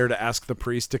just there to ask the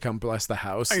priest to come bless the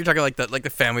house. Are you talking like that, like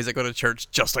the families that go to church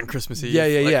just on Christmas Eve?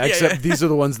 Yeah. Except these are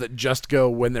the ones that just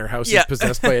go when their house is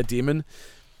possessed by a demon.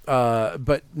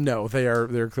 But no,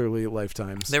 they're clearly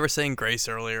lifetimes. They were saying grace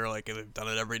earlier, like they've done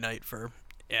it every night for.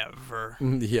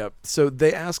 Yep. So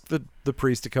they ask the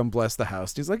priest to come bless the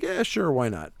house. And he's like, yeah, sure, why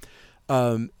not?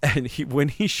 And when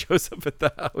he shows up at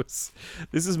the house,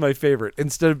 this is my favorite.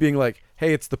 Instead of being like,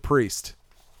 hey, it's the priest,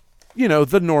 you know,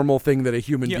 the normal thing that a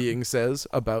human being says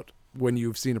about when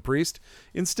you've seen a priest.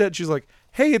 Instead, she's like,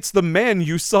 hey, it's the man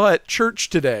you saw at church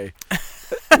today.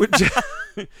 Which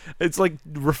it's like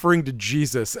referring to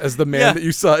Jesus as the man that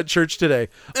you saw at church today.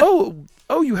 Oh,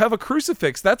 you have a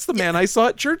crucifix. That's the man I saw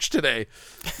at church today.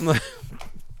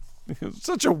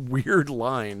 Such a weird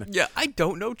line. Yeah, I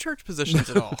don't know church positions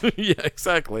at all. Yeah,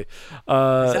 exactly. Is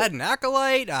that an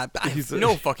acolyte? I have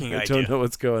no fucking idea. I don't know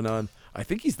what's going on. I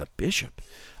think he's the bishop.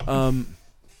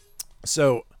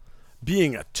 So,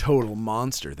 being a total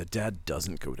monster, the dad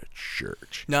doesn't go to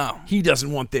church. No. He doesn't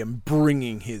want them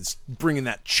bringing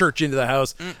that church into the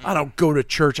house. I don't go to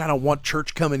church. I don't want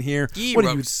church coming here. What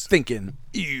are you thinking?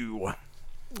 Ew.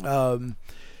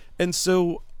 And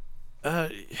so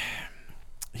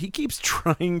he keeps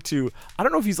trying to, I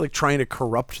don't know if he's like trying to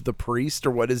corrupt the priest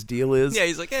or what his deal is. Yeah,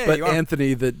 he's like, hey, but you wanna-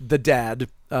 Anthony, the dad,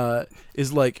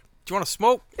 is like, Do you want to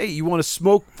smoke? hey, you want to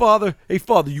smoke, Father? Hey,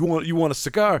 Father, you want a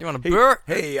cigar? You want a hey, beer?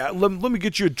 Hey, let me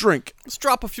get you a drink. Let's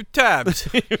drop a few tabs.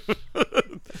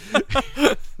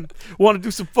 Want to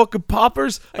do some fucking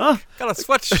poppers? Huh? Got a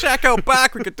sweat shack out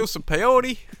back. We could do some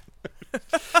peyote.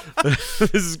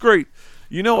 This is great.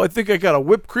 You know, I think I got a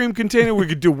whipped cream container. We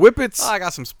could do whippets. I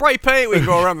got some spray paint. We can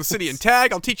go around the city and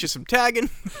tag. I'll teach you some tagging.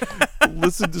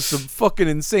 Listen to some fucking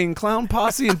insane clown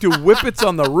posse and do whippets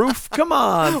on the roof. Come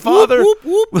on, Father. Whoop,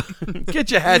 whoop, whoop. Get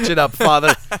your hatchet up,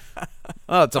 Father.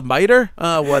 Oh, it's a miter?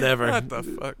 Whatever. What the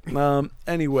fuck?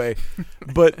 Anyway,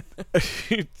 but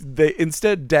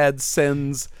instead Dad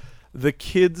sends the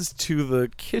kids to the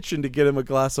kitchen to get him a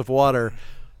glass of water,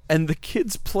 and the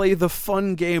kids play the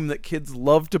fun game that kids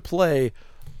love to play.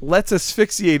 Let's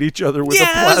asphyxiate each other with a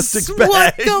plastic bag.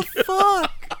 What the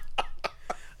fuck?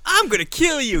 I'm gonna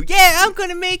kill you. Yeah, I'm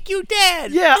gonna make you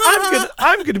dead. Yeah,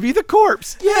 I'm gonna be the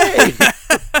corpse. Yay!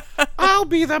 I'll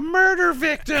be the murder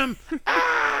victim.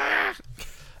 Ah!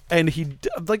 And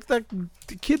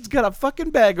the kid's got a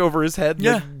fucking bag over his head. And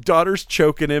Yeah. the daughter's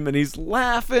choking him, and he's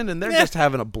laughing, and they're just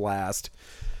having a blast.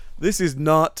 This is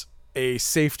not a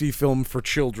safety film for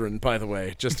children, by the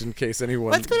way, just in case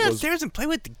anyone. Let's go was- downstairs and play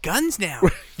with the guns now.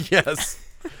 Yes,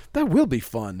 that will be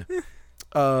fun.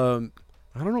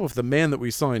 I don't know if the man that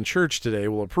we saw in church today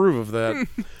will approve of that.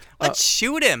 Let's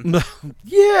shoot him.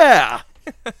 Yeah.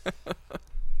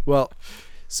 Well,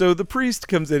 so the priest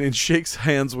comes in and shakes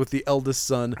hands with the eldest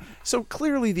son. So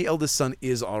clearly the eldest son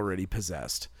is already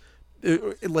possessed.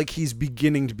 Like he's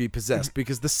beginning to be possessed,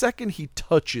 because the second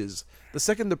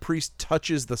the priest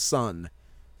touches the son,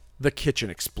 the kitchen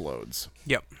explodes.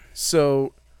 Yep.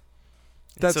 So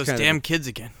that's It's those kind damn of, kids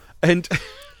again. and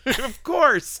of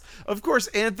course,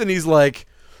 Anthony's like,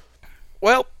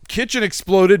 well, kitchen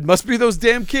exploded. Must be those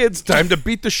damn kids. Time to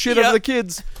beat the shit out of Yep. the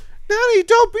kids. Daddy,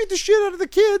 don't beat the shit out of the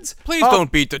kids. Please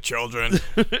don't beat the children.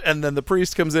 And then the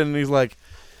priest comes in and he's like,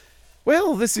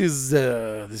 well, this is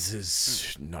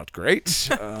not great.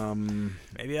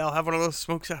 Maybe I'll have one of those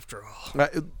smokes after all.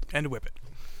 And whip it.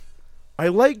 I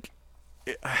like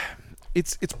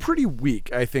it's pretty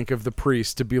weak, I think, of the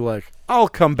priest to be like, I'll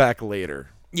come back later.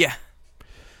 Yeah.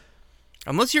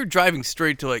 Unless you're driving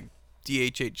straight to like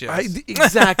DHHS.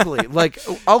 Exactly. Like,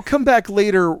 I'll come back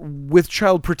later with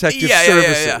Child Protective Yeah.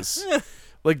 Services.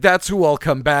 Like, that's who I'll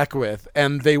come back with,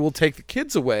 and they will take the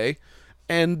kids away,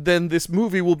 and then this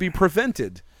movie will be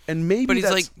prevented. And maybe But he's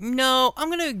that's like, no, I'm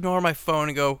gonna ignore my phone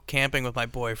and go camping with my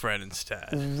boyfriend instead.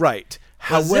 right.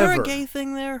 Was there However, a gay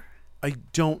thing there? I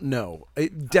don't know.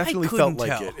 It definitely felt couldn't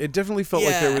like tell. it. It definitely felt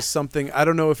like there Yeah. was something. I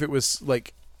don't know if it was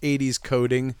like 80s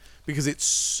coding, because it's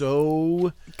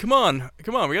so Come on,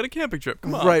 we got a camping trip.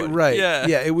 Come on, buddy. right. Yeah,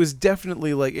 Yeah, it was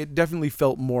definitely like, it definitely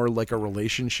felt more like a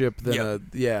relationship than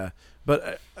Yep.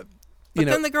 But But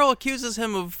then the girl accuses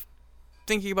him of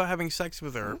thinking about having sex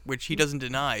with her, which he doesn't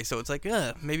deny. So it's like,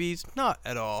 maybe he's not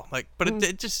at all. Like, but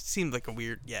it just seemed like a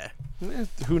weird,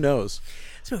 who knows?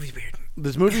 This movie's weird.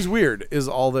 This movie's weird is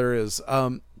all there is.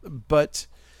 But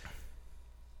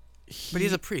But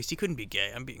he's a priest. He couldn't be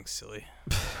gay. I'm being silly.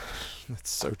 that's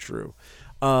so true.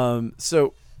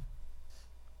 So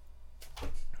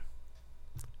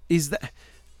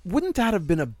wouldn't that have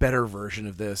been a better version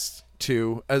of this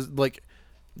too? As like,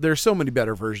 there are so many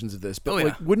better versions of this, but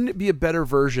like, wouldn't it be a better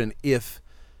version if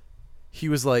he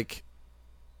was like,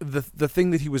 the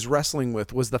thing that he was wrestling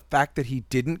with was the fact that he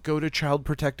didn't go to Child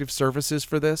Protective Services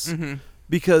for this,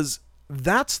 because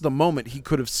that's the moment he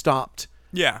could have stopped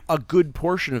Yeah. a good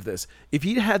portion of this. If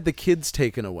he'd had the kids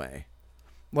taken away,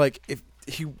 like if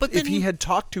he had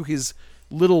talked to his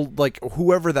little, like,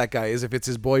 whoever that guy is, if it's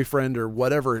his boyfriend or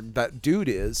whatever that dude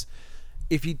is,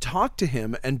 if he talked to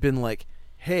him and been like,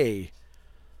 hey,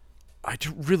 I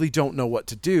really don't know what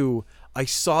to do. I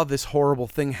saw this horrible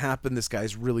thing happen. This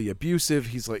guy's really abusive.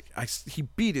 He's like, he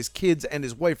beat his kids and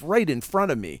his wife right in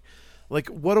front of me. Like,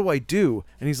 what do I do?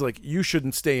 And he's like, you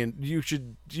shouldn't stay in. You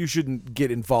shouldn't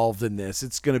get involved in this.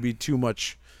 It's going to be too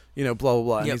much, blah, blah,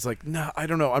 blah. And he's like, no, I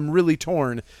don't know. I'm really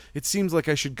torn. It seems like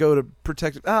I should go to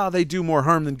protect it. They do more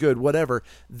harm than good, whatever.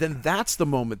 Then that's the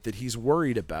moment that he's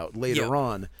worried about later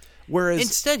on. Whereas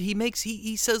instead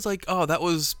he says like, oh, that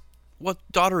was what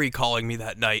daughtery calling me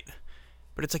that night.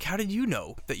 But it's like, how did you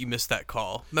know that you missed that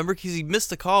call? Remember, because he missed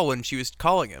the call when she was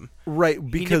calling him. Right,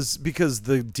 because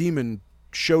the demon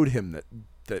showed him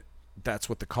that's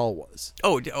what the call was.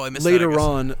 Oh, I missed Later that,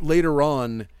 I guess.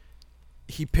 on,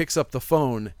 he picks up the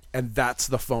phone, and that's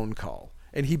the phone call.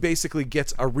 And he basically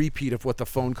gets a repeat of what the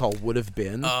phone call would have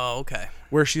been. Oh, okay.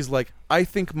 Where she's like, I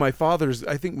think my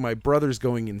brother's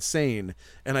going insane,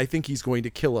 and I think he's going to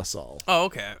kill us all. Oh,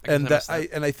 okay. And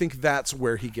I think that's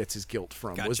where he gets his guilt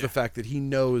from, was Gotcha. the fact that he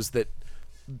knows that,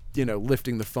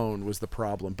 lifting the phone was the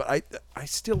problem. But I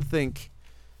still think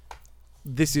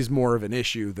this is more of an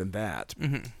issue than that.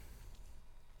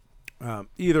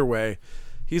 Either way,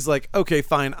 he's like, okay,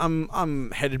 fine.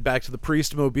 I'm headed back to the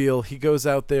priest mobile. He goes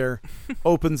out there,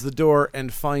 opens the door,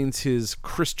 and finds his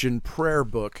Christian prayer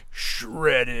book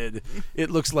shredded. It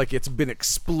looks like it's been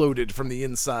exploded from the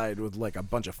inside with like a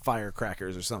bunch of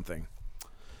firecrackers or something.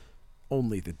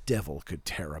 Only the devil could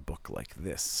tear a book like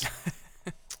this.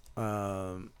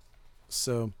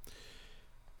 So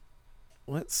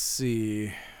let's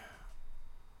see.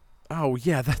 Oh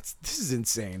yeah, this is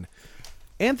insane.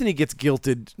 Anthony gets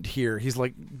guilted here. He's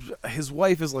like, his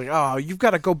wife is like, oh, you've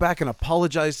got to go back and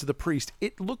apologize to the priest.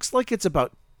 It looks like it's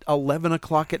about 11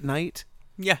 o'clock at night.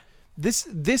 Yeah. This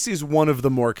is one of the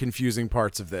more confusing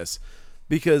parts of this,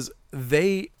 because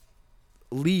they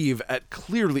leave at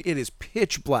clearly, it is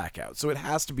pitch black out. So it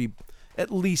has to be at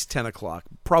least 10 o'clock,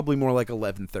 probably more like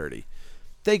 11:30.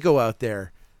 They go out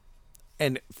there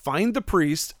and find the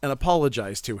priest and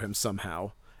apologize to him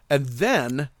somehow. And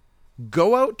then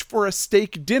go out for a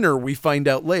steak dinner, we find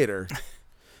out later.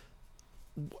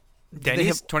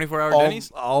 Denny's? 24-hour all,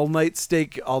 Denny's? all-night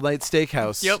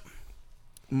steakhouse. Yep.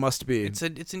 Must be. It's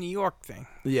a New York thing.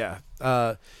 Yeah.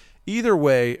 Either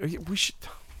way, we should...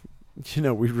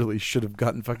 we really should have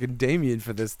gotten fucking Damien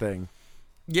for this thing.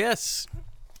 Yes.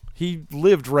 He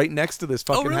lived right next to this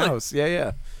fucking really? house.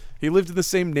 Yeah. He lived in the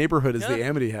same neighborhood as the Yeah.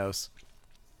 Amity house.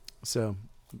 So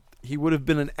he would have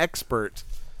been an expert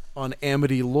on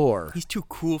Amity lore. He's too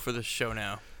cool for this show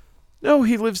now. No,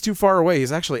 he lives too far away.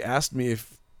 He's actually asked me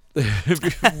if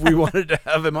we wanted to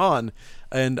have him on.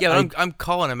 And Yeah, but I'm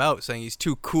calling him out, saying he's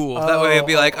too cool. That way he'll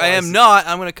be like, I I am see. not.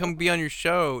 I'm going to come be on your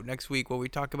show next week while we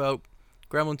talk about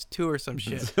Gremlins 2 or some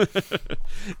shit.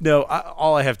 No,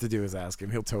 all I have to do is ask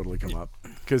him. He'll totally come up.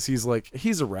 Because he's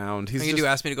around. He's Are you just, do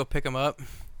ask me to go pick him up?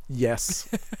 yes.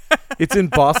 It's in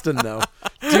Boston, though.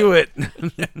 Do it.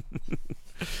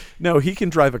 No, he can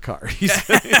drive a car. He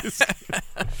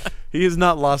has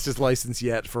not lost his license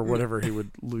yet for whatever he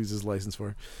would lose his license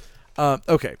for.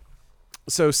 Okay.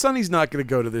 So Sonny's not going to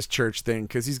go to this church thing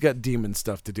because he's got demon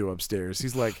stuff to do upstairs.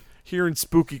 He's like hearing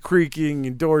spooky creaking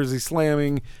and doors he's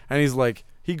slamming, and he's like,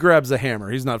 he grabs a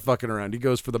hammer. He's not fucking around. He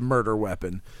goes for the murder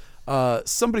weapon.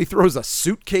 Somebody throws a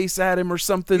suitcase at him or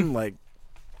something. Like,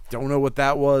 don't know what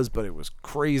that was, but it was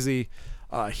crazy.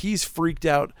 He's freaked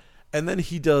out, and then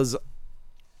he does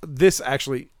this.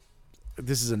 Actually,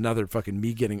 this is another fucking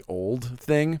me getting old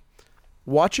thing.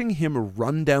 Watching him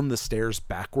run down the stairs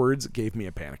backwards gave me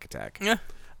a panic attack. Yeah.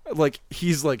 Like,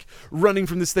 he's like running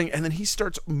from this thing, and then he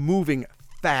starts moving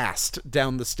fast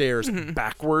down the stairs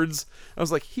backwards. I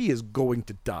was like, he is going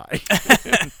to die.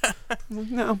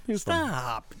 No, he's fine.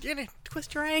 Stop. You're going to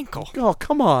twist your ankle. Oh,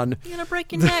 come on. You're going to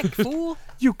break your neck, fool.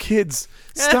 You kids,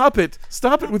 stop it.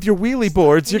 Stop it with your wheelie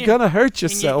boards. You're going to hurt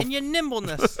yourself. And your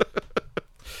nimbleness.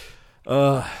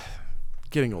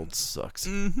 Getting old sucks.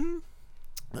 Mm-hmm.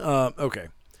 Okay.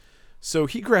 So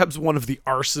he grabs one of the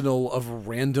arsenal of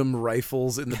random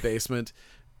rifles in the basement.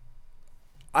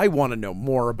 I want to know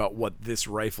more about what this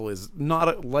rifle is.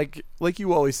 Not like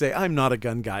you always say, I'm not a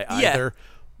gun guy either.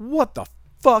 What the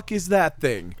fuck is that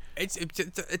thing?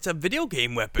 It's a video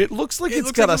game weapon. It looks like it's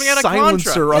looks got like a something out of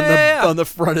Contra. silencer Yeah. on the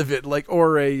front of it, like,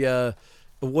 or a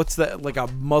what's that? Like a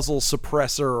muzzle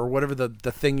suppressor or whatever the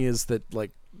thing is that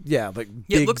like. Yeah, like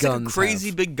big it looks like a guns crazy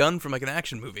have. big gun from like an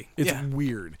action movie. It's yeah.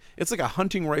 weird. It's like a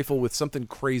hunting rifle with something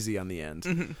crazy on the end.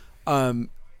 Mm-hmm.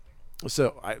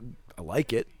 So I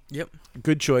like it. Yep.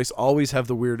 Good choice. Always have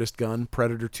the weirdest gun.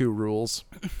 Predator 2 rules.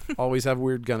 Always have a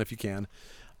weird gun if you can.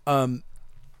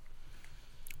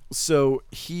 So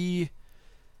he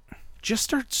just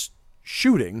starts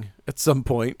shooting at some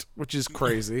point, which is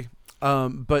crazy.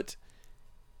 But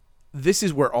this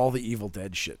is where all the Evil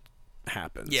Dead shit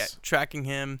happens. Yeah, tracking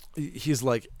him, He's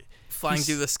like flying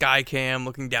through the sky cam,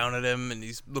 looking down at him, and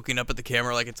he's looking up at the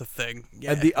camera like it's a thing.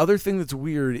 Yeah. And the other thing that's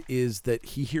weird is that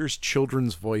he hears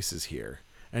children's voices here.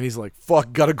 And he's like,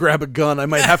 fuck, gotta grab a gun. I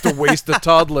might have to waste a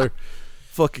toddler.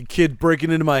 Fucking kid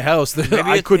breaking into my house that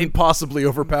I couldn't possibly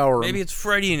overpower him. Maybe it's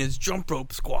Freddy and his jump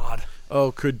rope squad.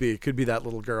 Oh, could be. Could be that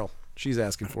little girl. She's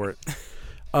asking for it.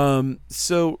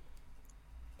 So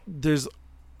there's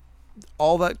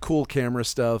all that cool camera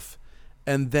stuff.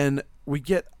 And then we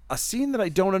get a scene that I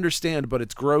don't understand, but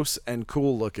it's gross and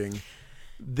cool looking.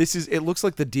 it looks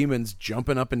like the demon's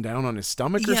jumping up and down on his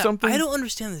stomach or something. I don't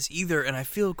understand this either, and I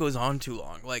feel it goes on too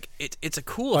long. Like it's a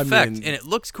cool I effect, mean- and it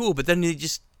looks cool, but then they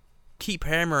just keep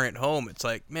hammering it home. It's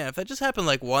like, man, if that just happened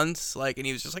like once, like, and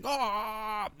he was just like,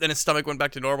 oh, then his stomach went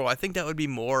back to normal, I think that would be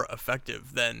more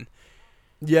effective than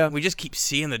Yeah. we just keep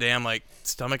seeing the damn like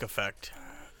stomach effect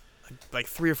like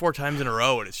 3 or 4 times in a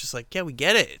row, and it's just like, yeah, we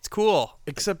get it, it's cool,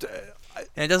 Except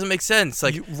and it doesn't make sense.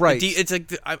 Like, right. It's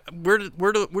like, where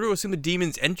to assume the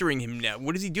demon's entering him now?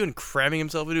 What is he doing? Cramming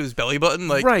himself into his belly button?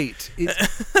 Like, right.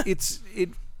 It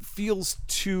feels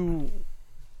too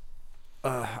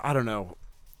I don't know,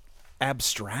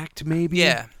 abstract maybe.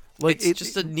 Yeah, Like it's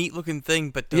just a neat looking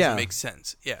thing, but doesn't make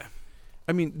sense. Yeah.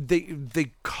 I mean,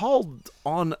 they called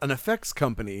on an effects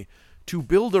company to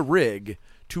build a rig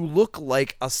to look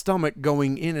like a stomach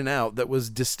going in and out that was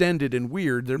distended and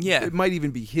weird. It might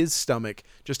even be his stomach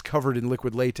just covered in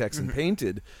liquid latex and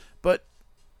painted. But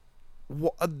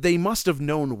they must have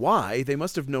known why. They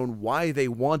must have known why they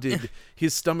wanted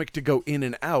his stomach to go in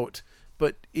and out.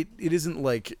 But it isn't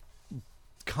like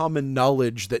common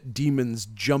knowledge that demons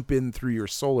jump in through your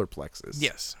solar plexus.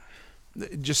 Yes.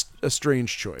 Just a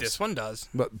strange choice. This one does.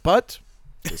 But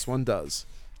this one does.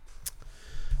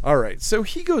 All right, so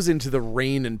he goes into the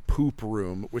rain and poop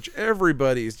room, which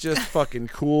everybody's just fucking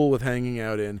cool with hanging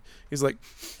out in. He's like,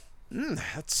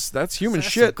 that's human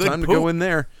That's shit. some good Time to poop." go in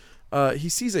there. He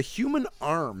sees a human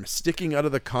arm sticking out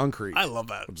of the concrete. I love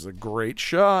that. It was a great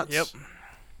shot. Yep.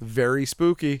 Very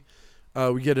spooky.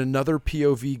 We get another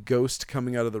POV ghost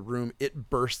coming out of the room.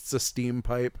 It bursts a steam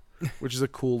pipe, which is a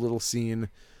cool little scene.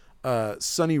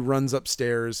 Sonny runs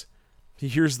upstairs. He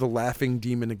hears the laughing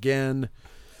demon again.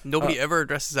 Nobody ever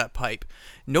addresses that pipe.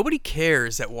 Nobody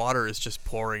cares that water is just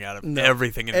pouring out of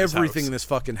everything in this house. Everything in this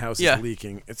fucking house is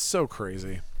leaking. It's so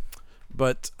crazy.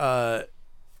 But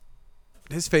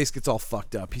his face gets all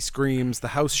fucked up. He screams. The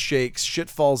house shakes. Shit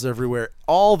falls everywhere.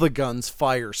 All the guns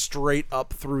fire straight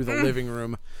up through the living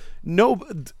room. No,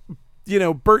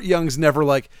 Burt Young's never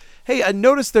like, hey, I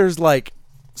noticed there's like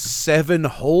 7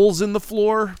 holes in the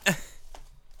floor.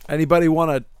 Anybody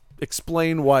want to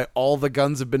explain why all the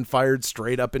guns have been fired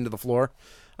straight up into the floor?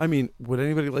 I mean, would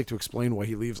anybody like to explain why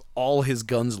he leaves all his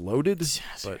guns loaded?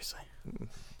 Seriously.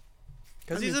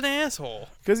 Because he's an asshole.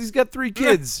 Because he's got 3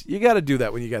 kids. You got to do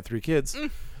that when you got 3 kids.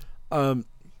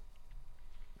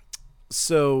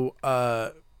 So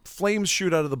flames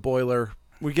shoot out of the boiler.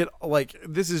 We get, like,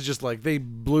 this is just like, they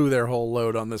blew their whole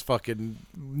load on this fucking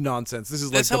nonsense. This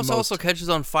is like This house also catches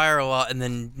on fire a lot and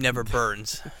then never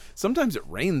burns. Sometimes it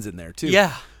rains in there, too.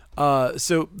 Yeah.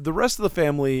 So the rest of the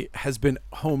family has been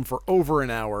home for over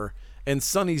an hour, and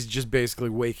Sonny's just basically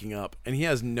waking up, and he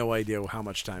has no idea how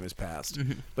much time has passed.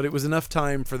 But it was enough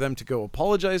time for them to go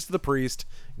apologize to the priest,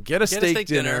 get a steak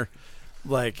dinner,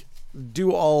 like,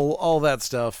 do all that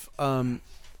stuff.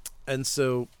 And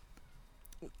so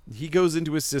he goes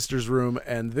into his sister's room,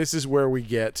 and this is where we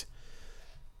get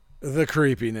the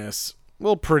creepiness.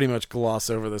 We'll pretty much gloss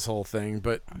over this whole thing,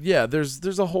 but yeah,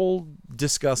 there's a whole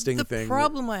disgusting thing. The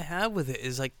problem I have with it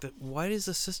is like, why does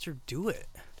the sister do it?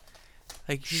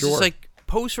 Like, she's Sure. just like,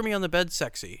 pose for me on the bed,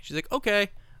 sexy. She's like, okay,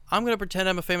 I'm gonna pretend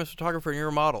I'm a famous photographer and you're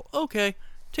a model. Okay,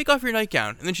 take off your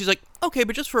nightgown. And then she's like, okay,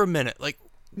 but just for a minute. Like,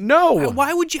 No.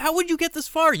 why would you? How would you get this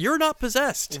far? You're not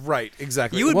possessed. Right,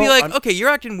 exactly. You would be like, okay, you're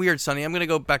acting weird, Sonny. I'm gonna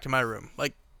go back to my room.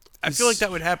 Like, I feel like that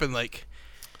would happen. Like,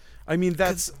 I mean,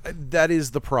 that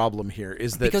is the problem here,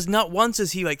 is that because not once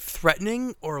is he like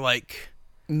threatening or like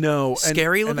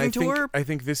scary looking to her. I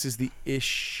think this is the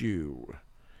issue.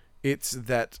 It's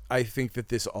that I think that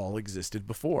this all existed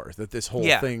before, that this whole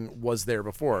thing was there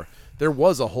before. There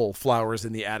was a whole Flowers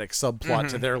in the Attic subplot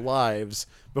to their lives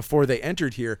before they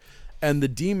entered here, and the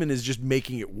demon is just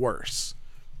making it worse.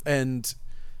 And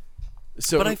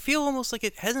so, but I feel almost like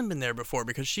it hasn't been there before,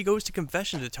 because she goes to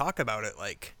confession to talk about it.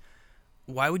 Like,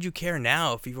 why would you care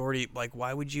now if you've already, like,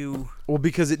 why would you? Well,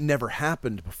 because it never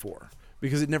happened before.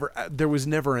 Because there was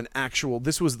never an actual,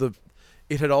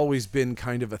 it had always been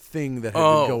kind of a thing that had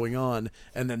been going on,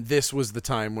 and then this was the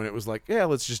time when it was like, yeah,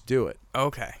 let's just do it.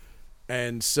 Okay.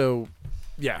 And so,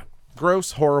 yeah,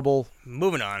 gross, horrible.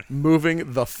 Moving on.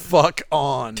 Moving the fuck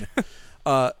on.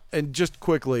 And just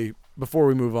quickly, before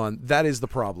we move on, that is the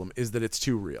problem, is that it's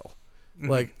too real.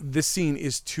 Like, this scene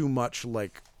is too much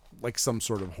like some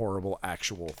sort of horrible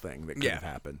actual thing that could have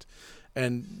happened.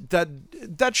 And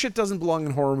that shit doesn't belong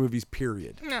in horror movies,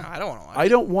 period. No, I don't want to watch I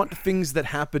don't want things that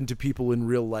happen to people in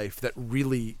real life that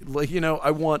really, like,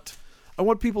 I want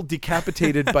people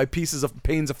decapitated by panes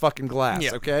of fucking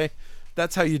glass, okay?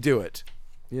 That's how you do it.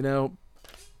 Ugh.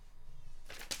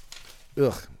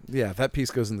 Yeah, that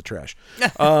piece goes in the trash.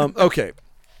 Okay.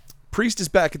 Priest is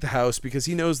back at the house because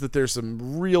he knows that there's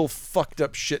some real fucked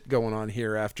up shit going on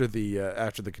here after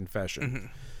the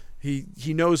confession.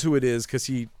 He knows who it is because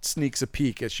he sneaks a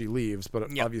peek as she leaves, but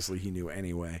obviously he knew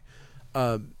anyway.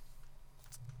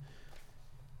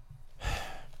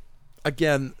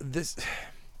 Again, this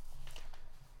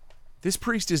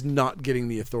priest is not getting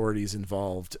the authorities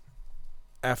involved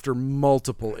after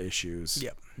multiple issues.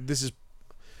 Yep.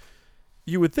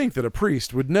 You would think that a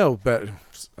priest would know, but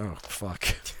oh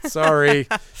fuck.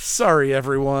 Sorry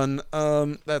everyone.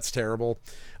 That's terrible.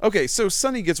 Okay, so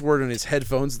Sonny gets word on his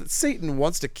headphones that Satan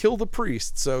wants to kill the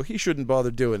priest, so he shouldn't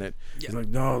bother doing it. Yeah. He's like,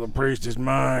 "No, the priest is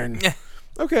mine."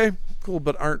 Okay, cool,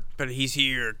 but he's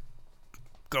here.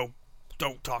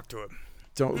 Don't talk to him.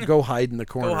 Don't go hide in the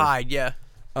corner. Go hide, yeah.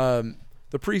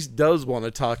 The priest does want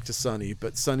to talk to Sonny,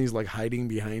 but Sonny's like hiding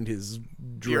behind his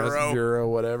bureau,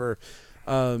 whatever.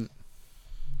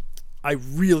 I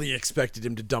really expected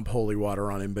him to dump holy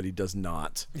water on him, but he does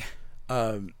not.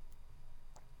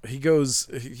 He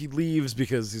leaves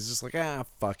because he's just like,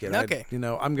 fuck it. Okay.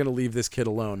 I'm going to leave this kid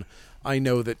alone. I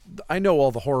know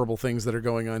all the horrible things that are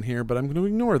going on here, but I'm going to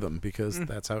ignore them because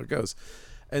that's how it goes.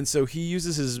 And so he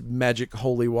uses his magic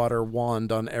holy water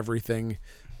wand on everything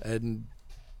and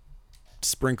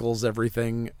sprinkles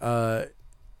everything.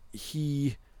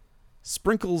 He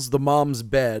sprinkles the mom's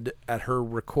bed at her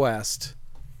request,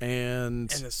 and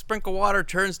the sprinkle water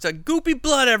turns to goopy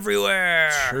blood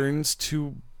everywhere. Turns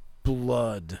to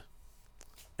blood.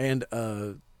 And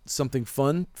something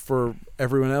fun for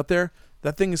everyone out there,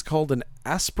 that thing is called an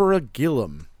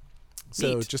aspergillum.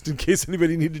 So Neat. just in case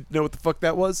anybody needed to know what the fuck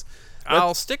that was,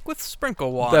 I'll stick with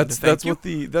sprinkle wand. that's what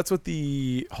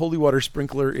the holy water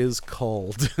sprinkler is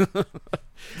called. I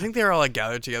think they were all like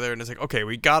gathered together and it's like, okay,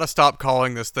 we gotta stop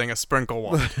calling this thing a sprinkle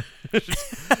wand.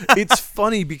 It's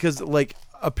funny because like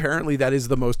apparently that is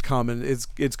the most common.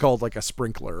 It's called like a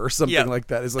sprinkler or something like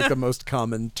that. Is like the most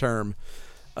common term.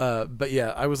 But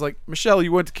yeah, I was like, Michelle,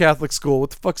 you went to Catholic school.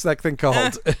 What the fuck's that thing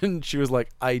called? And she was like,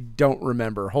 I don't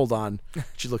remember. Hold on.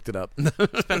 She looked it up.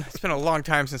 It's been a long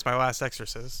time since my last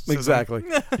exorcist. Exactly.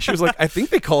 She was like, I think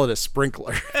they call it a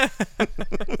sprinkler.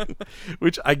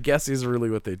 Which I guess is really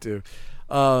what they do.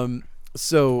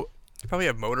 So They probably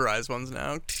have motorized ones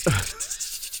now.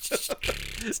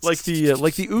 like the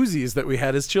Uzis that we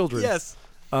had as children. Yes.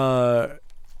 Do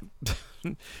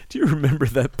you remember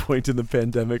that point in the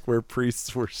pandemic where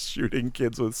priests were shooting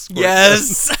kids with squirt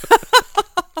Yes.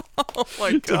 Oh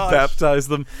my guns to gosh. baptize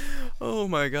them? Oh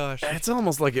my gosh. It's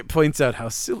almost like it points out how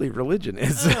silly religion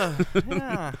is.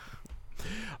 Yeah.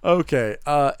 Okay.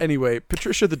 Anyway,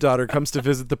 Patricia, the daughter, comes to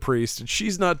visit the priest, and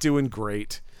she's not doing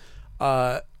great.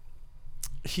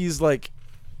 He's like,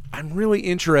 I'm really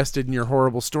interested in your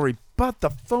horrible story, but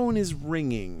the phone is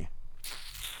ringing.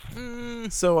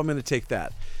 So I'm going to take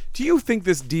that. Do you think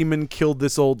this demon killed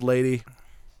this old lady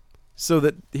so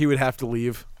that he would have to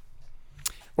leave?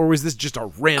 Or was this just a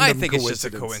random I think coincidence? it's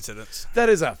just a coincidence. That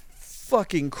is a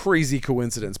fucking crazy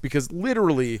coincidence because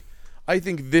literally I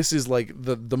think this is like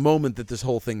the moment that this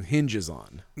whole thing hinges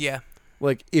on. Yeah.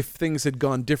 Like if things had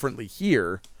gone differently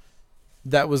here,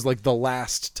 that was like the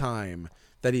last time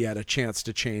that he had a chance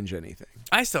to change anything.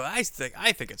 I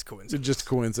think it's coincidence. Just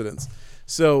coincidence.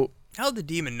 So how did the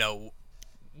demon know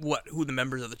who the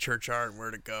members of the church are and where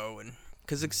to go? And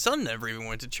because his son never even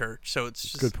went to church, so it's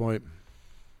just good point.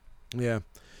 Yeah.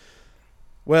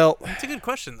 Well, it's a good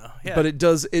question though. Yeah. But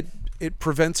it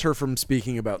prevents her from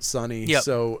speaking about Sonny. Yep.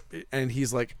 So and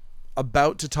he's like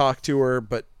about to talk to her,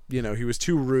 but he was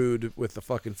too rude with the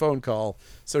fucking phone call,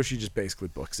 so she just basically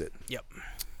books it. Yep.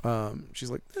 She's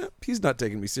like, he's not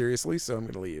taking me seriously, so I'm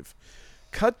gonna leave.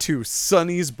 Cut to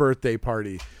Sonny's birthday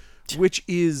party, which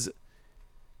is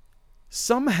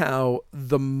somehow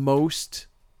the most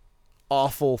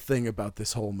awful thing about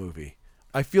this whole movie.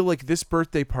 I feel like this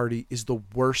birthday party is the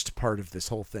worst part of this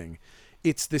whole thing.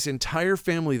 It's this entire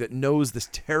family that knows this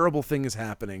terrible thing is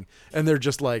happening, and they're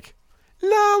just like,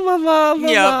 la la la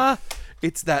la la.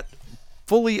 It's that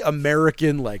fully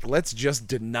American, like, let's just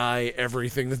deny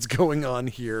everything that's going on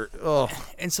here. Ugh.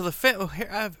 And so I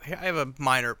have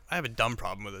a dumb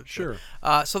problem with it. Sure.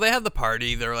 So they have the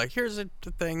party. They're like, here's the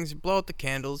things. You blow out the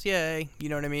candles. Yay. You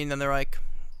know what I mean? Then they're like,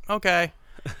 okay.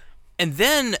 And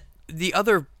then the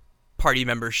other party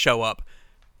members show up.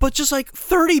 But just like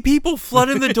 30 people flood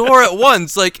in the door at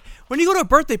once. Like, when you go to a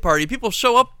birthday party, people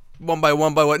show up one by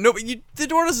one. No, the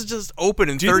door doesn't just open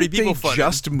and 30 people flood in.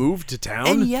 Just moved to town?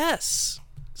 And yes.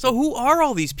 So who are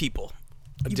all these people?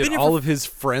 Did all of his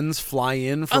friends fly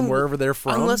in from wherever they're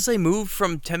from? Unless they moved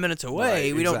from 10 minutes away.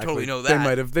 Right, we don't totally know that.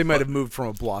 They might have moved from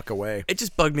a block away. It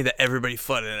just bugged me that everybody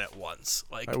flooded in at once.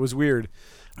 Like, It was weird.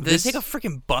 Did they take a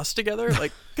freaking bus together?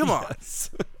 Like, come on. Yes.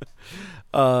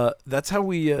 That's how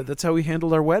we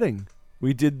handled our wedding.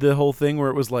 We did the whole thing where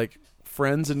it was like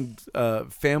friends and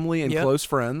family and Yep. close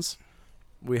friends.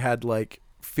 We had like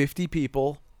 50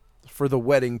 people for the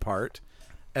wedding part,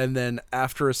 and then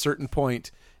after a certain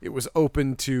point, it was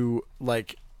open to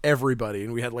like everybody,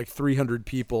 and we had like 300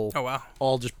 people. Oh, wow.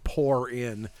 All just pour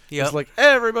in. Yep. It's like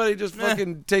everybody just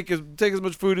fucking take as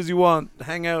much food as you want,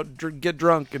 hang out, get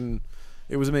drunk, and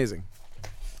it was amazing.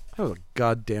 That was a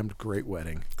goddamned great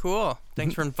wedding. Cool.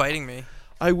 Thanks for inviting me.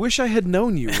 I wish I had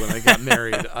known you when I got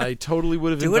married. I totally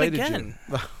would have Do it invited again.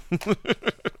 you.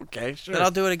 Okay, sure. Then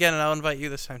I'll do it again, and I'll invite you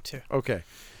this time, too. Okay.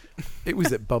 It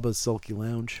was at Bubba's Sulky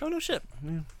Lounge. Oh, no shit.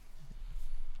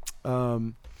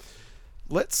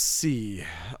 Let's see.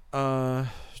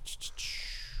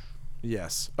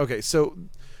 Yes. Okay, so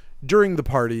during the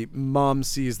party, Mom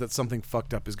sees that something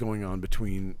fucked up is going on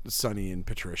between Sonny and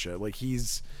Patricia. Like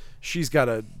she's got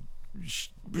a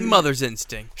Mother's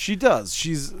instinct. She does.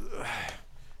 She's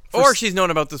Or she's known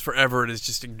about this forever and is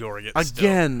just ignoring it still.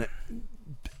 again.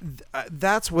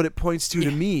 That's what it points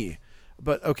to me.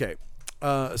 But okay,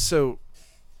 so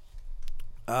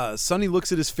Sonny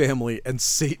looks at his family, and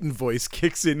Satan voice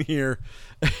kicks in here.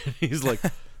 And he's like,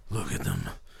 "Look at them.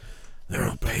 They're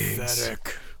all pigs.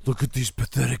 Pathetic. Look at these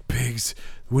pathetic pigs.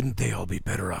 Wouldn't they all be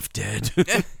better off dead?"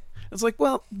 It's like,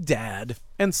 well, Dad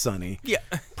and Sonny, Yeah.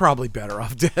 probably better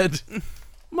off dead.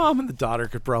 Mom and the daughter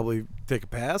could probably take a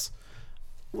pass.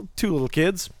 Two little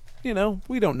kids,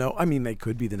 we don't know. I mean, they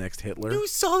could be the next Hitler. You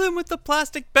saw them with the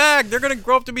plastic bag. They're going to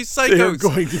grow up to be They're psychos.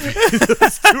 going to be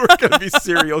those two are going to be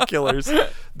serial killers.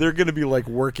 They're going to be like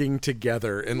working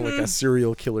together in like a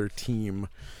serial killer team.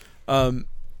 Yeah,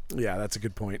 that's a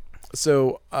good point.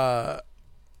 So,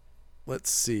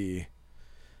 let's see.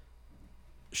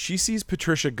 She sees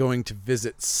Patricia going to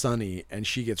visit Sonny, and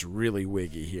she gets really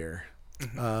wiggy here.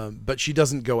 But she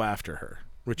doesn't go after her,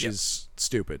 which is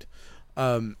stupid.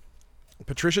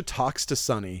 Patricia talks to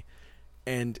Sonny,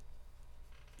 and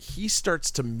he starts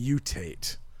to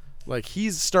mutate. Like,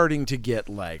 he's starting to get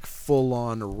like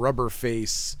full-on rubber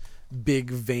face, big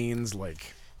veins,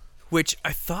 like... Which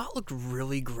I thought looked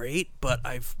really great, but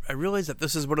I realized that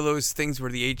this is one of those things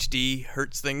where the HD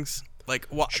hurts things. Like,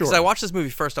 because Sure. I watched this movie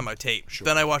first on my tape, Sure.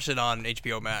 then I watched it on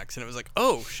HBO Max, and it was like,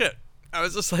 oh shit! I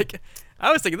was just like,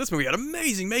 I was thinking this movie had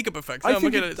amazing makeup effects. Now I'm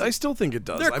looking at it. I still think it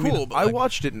does. They're I mean, cool, but I like-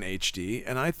 watched it in HD,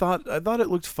 and I thought it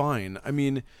looked fine. I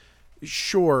mean,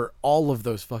 sure, all of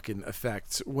those fucking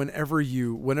effects. Whenever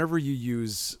you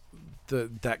use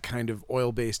that kind of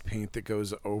oil-based paint that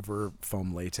goes over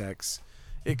foam latex,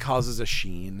 it causes a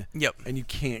sheen. Yep. And you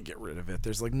can't get rid of it.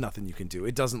 There's like nothing you can do.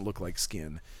 It doesn't look like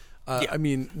skin. Yeah. I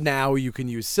mean, now you can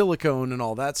use silicone and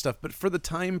all that stuff, but for the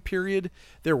time period,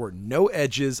 there were no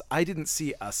edges. I didn't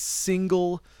see a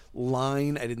single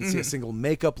line. I didn't see a single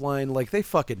makeup line. Like, they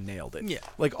fucking nailed it. Yeah.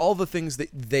 Like, all the things that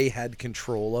they had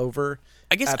control over.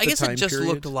 I guess at the it time just period.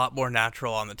 looked a lot more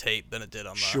natural on the tape than it did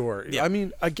on the. Sure. Yeah. I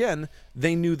mean, again,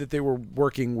 they knew that they were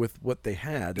working with what they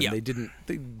had, and Yeah. they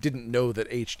didn't know that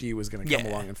HD was going to come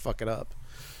Yeah. along and fuck it up.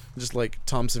 Just like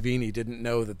Tom Savini didn't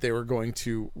know that they were going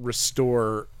to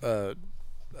restore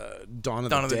Dawn of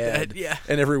the Dead, yeah.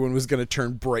 and everyone was going to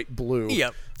turn bright blue.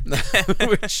 Yep.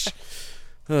 Which,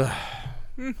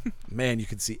 man, you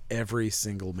could see every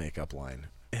single makeup line,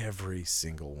 every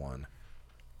single one.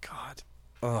 God,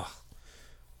 ugh.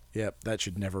 Yep, that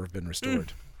should never have been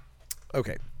restored.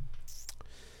 Okay.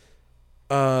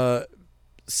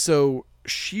 So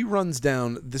she runs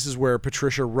down. This is where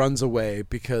Patricia runs away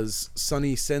because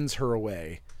Sonny sends her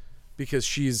away because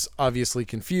she's obviously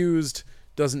confused,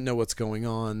 doesn't know what's going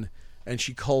on, and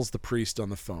she calls the priest on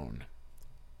the phone.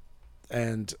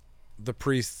 And the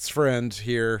priest's friend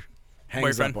here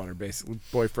hangs Boyfriend. up on her, basically.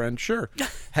 Boyfriend, sure.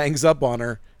 Hangs up on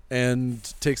her and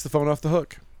takes the phone off the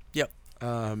hook. Yep.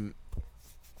 And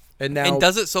now... And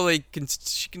does it so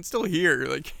she can still hear.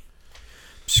 Like,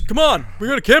 come on, we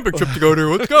got a camping trip to go to.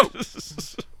 Let's go.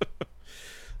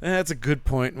 That's a good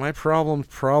point. My problems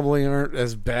probably aren't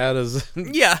as bad as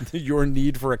Yeah. your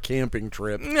need for a camping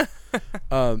trip.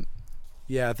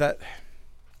 Yeah, that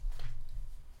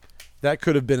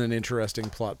could have been an interesting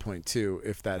plot point too,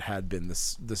 if that had been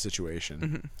the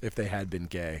situation. If they had been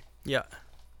gay. Yeah.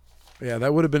 Yeah,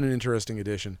 that would have been an interesting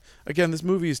addition. Again, this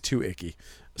movie is too icky,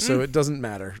 so it doesn't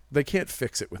matter. They can't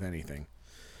fix it with anything.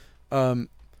 Oh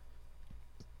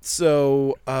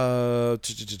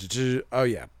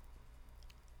yeah.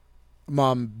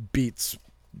 Mom beats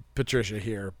Patricia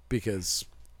here because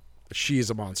she's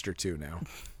a monster too now.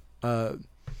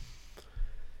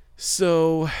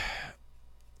 So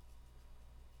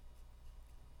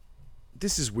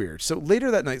this is weird. So later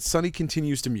that night, Sonny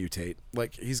continues to mutate.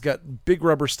 Like, he's got big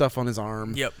rubber stuff on his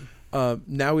arm. Yep.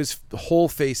 Now his whole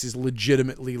face is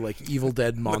legitimately like Evil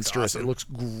Dead monstrous. awesome. It looks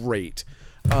great.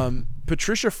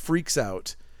 Patricia freaks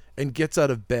out and gets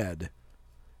out of bed,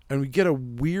 and we get a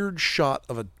weird shot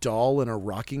of a doll in a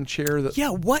rocking chair. That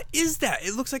Yeah, what is that?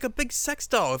 It looks like a big sex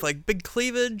doll with like big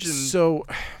cleavage. And so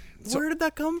where did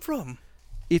that come from?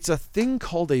 it's a thing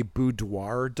called a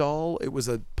boudoir doll. It was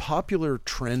a popular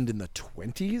trend in the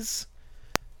 20s.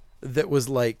 That was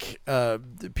like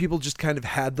people just kind of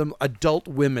had them. Adult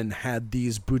women had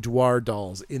these boudoir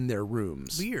dolls in their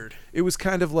rooms. Weird. It was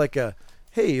kind of like a,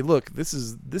 hey, look, this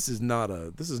is not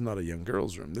a young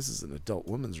girl's room. This is an adult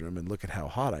woman's room, and look at how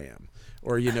hot I am,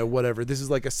 or whatever. This is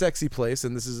like a sexy place,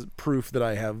 and this is proof that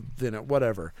I have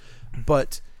whatever.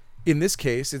 But in this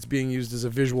case, it's being used as a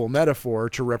visual metaphor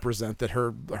to represent that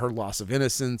her loss of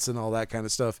innocence and all that kind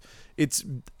of stuff. It's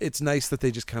nice that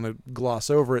they just kind of gloss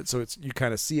over it, so you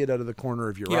kind of see it out of the corner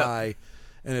of your eye,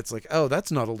 and it's like, oh,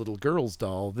 that's not a little girl's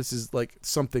doll. This is like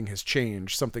something has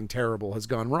changed, something terrible has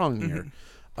gone wrong here,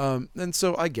 and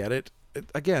so I get it.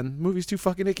 Again, movie's too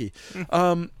fucking icky,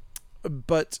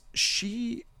 but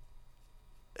she,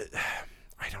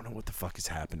 I don't know what the fuck is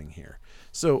happening here.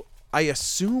 So I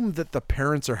assume that the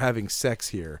parents are having sex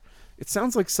here. It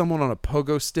sounds like someone on a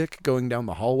pogo stick going down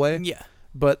the hallway. Yeah.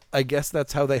 But I guess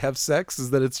that's how they have sex, is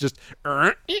that it's just...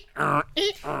 Well,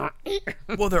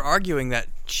 they're arguing that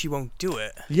she won't do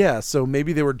it. Yeah, so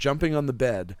maybe they were jumping on the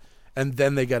bed, and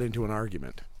then they got into an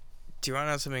argument. Do you want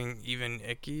to know something even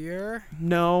ickier?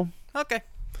 No. Okay.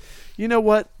 You know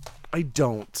what? I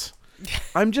don't.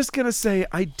 I'm just going to say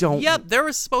I don't. Yep, there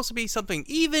was supposed to be something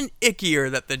even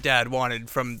ickier that the dad wanted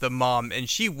from the mom, and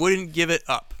she wouldn't give it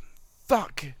up.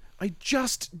 Fuck. I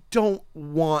just don't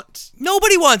want...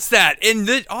 Nobody wants that, and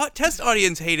the test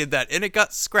audience hated that, and it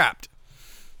got scrapped.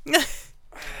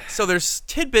 So there's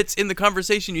tidbits in the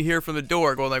conversation you hear from the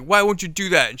door going like, why won't you do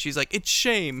that? And she's like, it's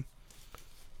shame.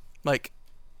 Like...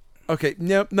 Okay,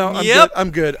 no, Yep. I'm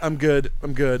good. I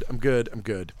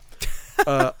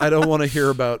don't want to hear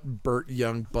about Burt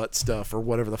Young butt stuff or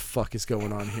whatever the fuck is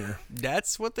going on here.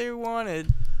 That's what they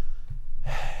wanted.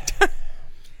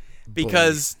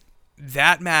 Because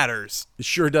that matters. It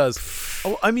sure does.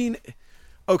 Oh, I mean,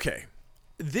 okay.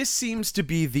 This seems to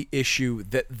be the issue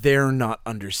that they're not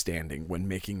understanding when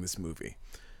making this movie.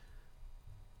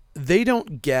 They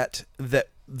don't get that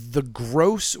the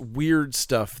gross, weird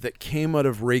stuff that came out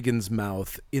of Reagan's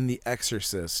mouth in The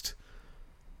Exorcist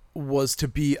was to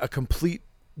be a complete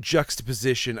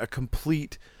juxtaposition, a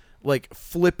complete, like,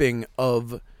 flipping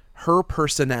of her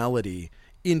personality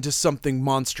into something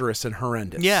monstrous and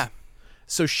horrendous. Yeah.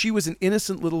 So she was an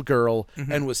innocent little girl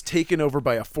and was taken over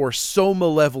by a force so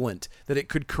malevolent that it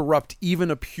could corrupt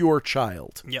even a pure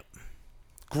child. Yep.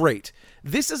 Great.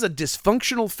 This is a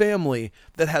dysfunctional family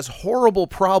that has horrible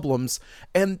problems,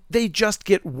 and they just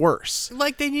get worse.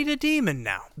 Like they need a demon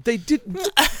now. They did.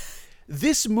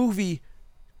 This movie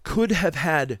could have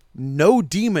had no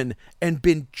demon and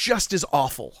been just as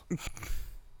awful.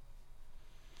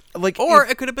 Like, Or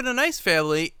it could have been a nice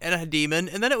family and a demon,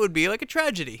 and then it would be like a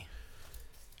tragedy.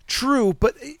 True,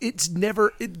 but it's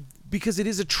never because it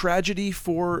is a tragedy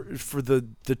for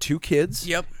the two kids.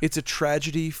 Yep. It's a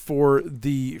tragedy for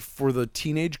the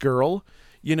teenage girl.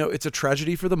 You know, it's a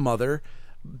tragedy for the mother.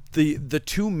 The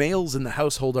two males in the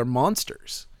household are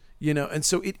monsters. You know, and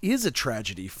so it is a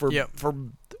tragedy for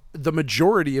the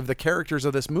majority of the characters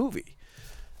of this movie.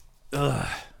 Ugh.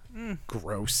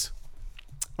 Gross.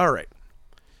 All right.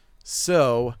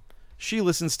 So she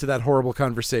listens to that horrible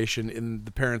conversation in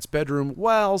the parents' bedroom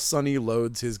while Sonny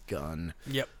loads his gun.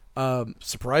 Yep.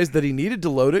 Surprised that he needed to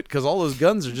load it because all those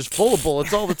guns are just full of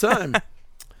bullets all the time.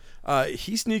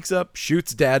 He sneaks up,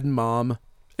 shoots dad and mom.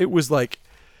 It was like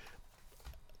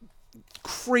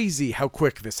crazy how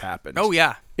quick this happened. Oh,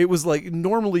 yeah. It was like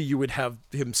normally you would have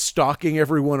him stalking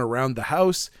everyone around the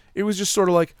house. It was just sort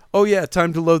of like, oh yeah,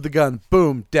 time to load the gun.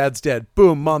 Boom, dad's dead.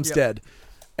 Boom, mom's dead.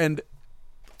 And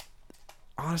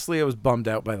honestly, I was bummed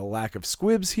out by the lack of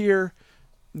squibs here.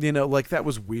 You know, like that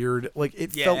was weird. Like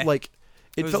it felt like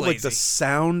it felt like the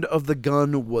sound of the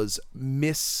gun was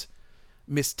mistimed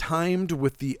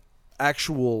with the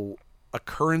actual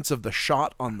occurrence of the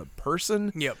shot on the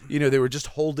person. Yep. You know, they were just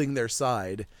holding their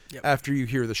side after you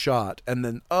hear the shot, and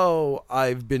then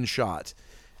I've been shot,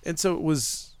 and so it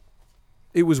was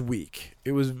weak.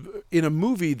 It was in a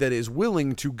movie that is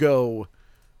willing to go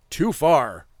too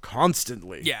far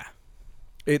constantly. Yeah.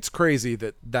 It's crazy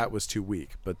that was too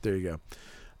weak, but there you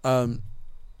go.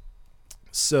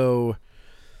 So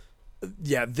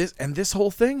yeah, this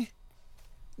whole thing,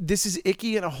 this is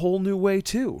icky in a whole new way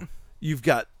too. You've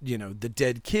got, the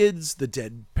dead kids, the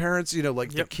dead parents,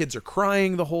 like the kids are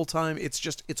crying the whole time. It's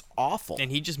awful.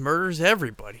 And he just murders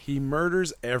everybody. He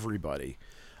murders everybody.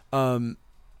 And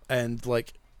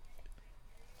like,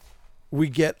 we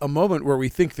get a moment where we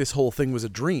think this whole thing was a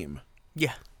dream.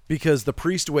 Yeah. Because the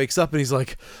priest wakes up and he's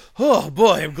like, oh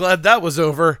boy, I'm glad that was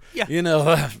over.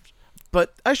 Yeah.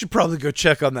 But I should probably go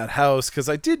check on that house because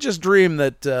I did just dream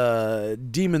that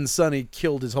Demon Sonny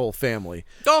killed his whole family.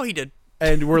 Oh, he did.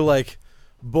 And we're like,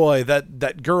 boy,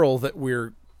 that girl that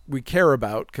we care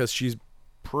about because she's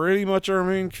pretty much our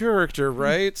main character,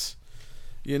 right?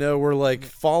 We're like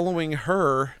following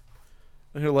her.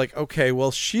 And you're like, okay, well,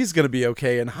 she's going to be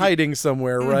okay and hiding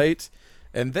somewhere, right?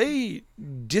 And they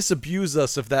disabuse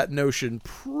us of that notion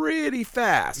pretty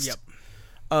fast.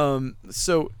 Yep.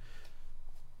 So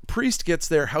priest gets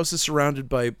there. House is surrounded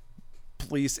by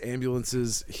police,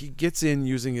 ambulances. He gets in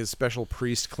using his special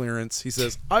priest clearance. He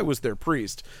says, I was their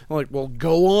priest. I'm like, well,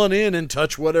 go on in and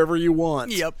touch whatever you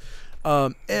want. Yep.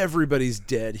 Everybody's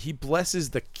dead. He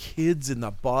blesses the kids in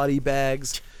the body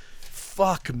bags.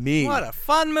 Fuck me. What a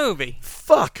fun movie.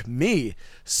 Fuck me.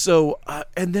 So,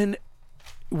 and then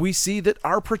we see that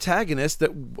our protagonist,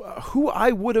 that who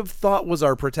I would have thought was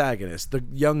our protagonist, the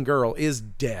young girl, is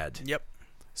dead. Yep.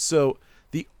 So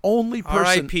the only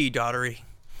person... R.I.P. Daughtery.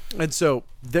 And so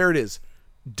there it is.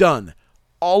 Done.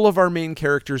 All of our main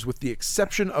characters, with the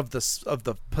exception of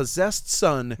the possessed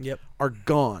son, are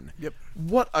gone. Yep.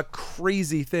 What a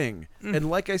crazy thing. And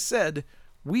like I said,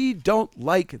 we don't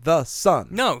like the son.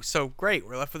 No, so great.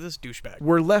 We're left with this douchebag.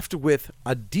 We're left with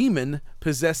a demon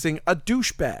possessing a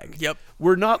douchebag. Yep.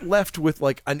 We're not left with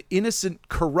like an innocent,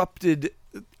 corrupted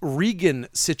Regan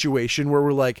situation where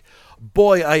we're like,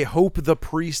 boy, I hope the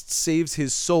priest saves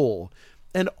his soul.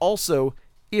 And also,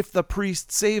 if the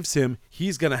priest saves him,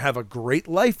 he's going to have a great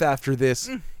life after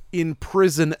this in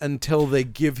prison until they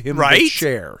give him the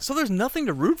chair. So there's nothing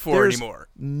to root for anymore.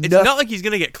 It's no- not like he's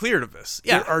going to get cleared of this.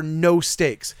 Yeah. There are no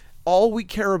stakes. All we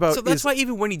care about So that's is why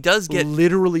even when he does get...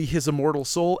 literally his immortal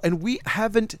soul, and we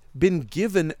haven't been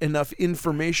given enough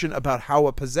information about how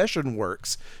a possession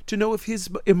works to know if his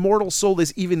immortal soul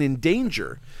is even in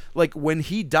danger. Like, when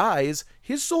he dies,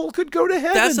 his soul could go to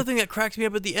heaven. That's the thing that cracked me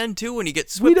up at the end, too, when he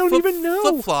gets We don't even know.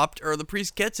 flip-flopped, or the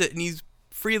priest gets it, and he's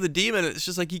free of the demon. It's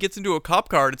just like he gets into a cop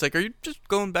car, and it's like, are you just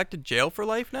going back to jail for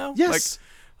life now? Yes. Like,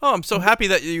 oh, I'm so happy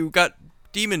that you got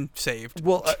demon saved.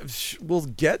 Well, we'll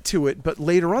get to it, but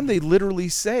later on they literally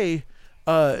say,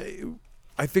 I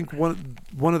think one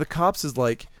of the cops is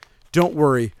like, don't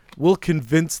worry, we'll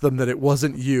convince them that it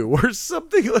wasn't you, or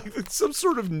something like that, some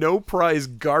sort of no prize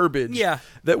garbage. Yeah.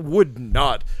 That would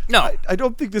not. No. I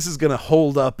don't think this is going to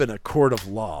hold up in a court of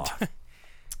law.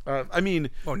 I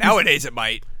mean, Well, nowadays it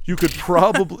might. you could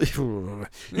probably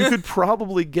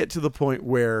get to the point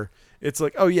where it's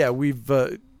like, oh yeah, we've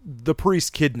the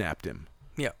priest kidnapped him.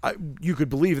 Yeah. You could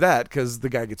believe that because the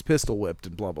guy gets pistol whipped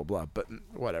and blah blah blah, but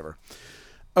whatever.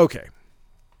 Okay,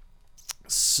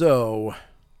 so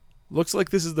looks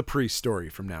like this is the priest story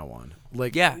from now on.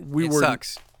 Like, Yeah, it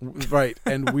sucks. Right,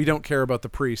 and we don't care about the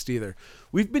priest either.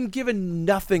 We've been given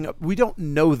nothing. We don't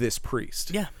know this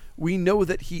priest. Yeah. We know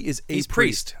that he is a He's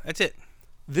priest. That's it.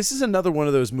 This is another one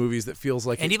of those movies that feels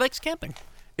like And he likes camping.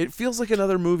 it feels like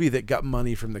another movie that got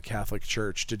money from the Catholic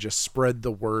Church to just spread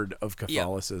the word of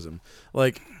Catholicism.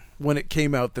 Like, when it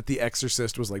came out that The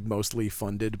Exorcist was like mostly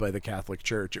funded by the Catholic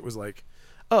Church, it was like,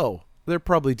 oh, they're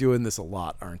probably doing this a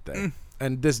lot, aren't they?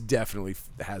 And this definitely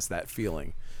has that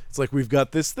feeling. It's like, we've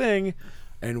got this thing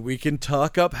and we can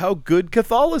talk up how good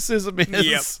Catholicism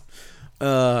is.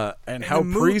 And how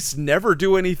priests never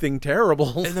do anything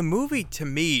terrible. And the movie, to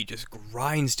me, just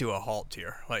grinds to a halt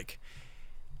here. Like,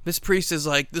 this priest is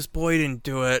like, this boy didn't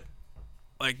do it.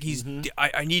 Like, he's,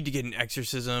 I need to get an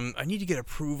exorcism. I need to get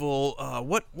approval.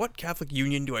 What Catholic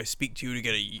union do I speak to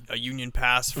get a union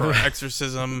pass for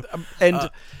exorcism? And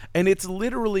it's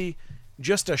literally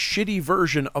just a shitty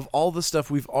version of all the stuff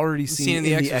we've already seen in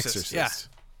The Exorcist. Yeah.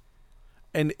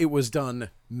 And it was done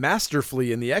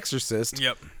masterfully in The Exorcist.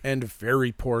 Yep. And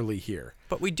very poorly here.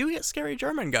 But we do get Scary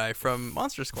German Guy from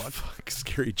Monster Squad. Fuck,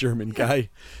 Scary German Guy.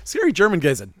 Scary German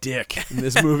Guy's a dick in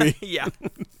this movie. Yeah.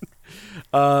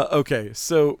 Okay,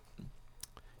 so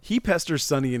he pesters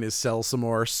Sonny in his cell some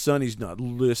more. Sonny's not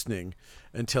listening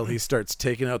until he starts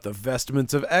taking out the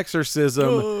vestments of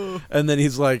exorcism. And then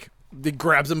he's like, he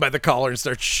grabs him by the collar and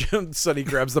starts Sonny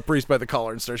grabs the priest by the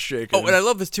collar and starts shaking. Oh, and I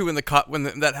love this too when the cop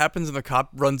that happens and the cop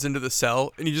runs into the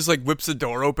cell and he just like whips the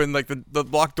door open, like the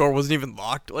locked door wasn't even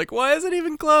locked. Like, why is it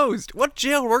even closed? What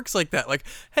jail works like that? Like,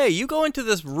 hey, you go into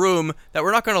this room that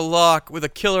we're not going to lock with a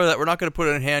killer that we're not going to put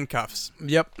in handcuffs.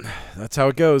 Yep, that's how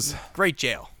it goes. Great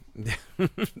jail.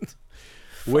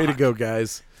 Way to go,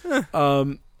 guys.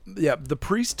 Yeah, the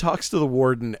priest talks to the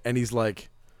warden, and he's like,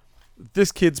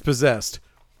 this kid's possessed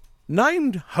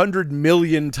 900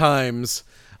 million times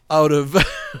out of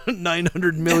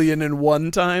 900 million and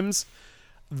one times.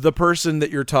 The person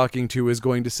that you're talking to is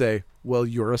going to say, well,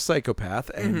 you're a psychopath,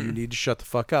 and you need to shut the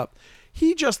fuck up.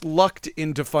 He just lucked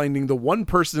into finding the one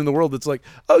person in the world that's like,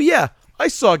 oh, yeah, I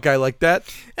saw a guy like that.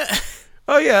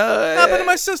 Oh, yeah. Happened to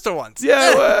my sister once.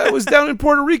 Yeah, I was down in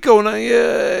Puerto Rico, and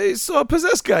I saw a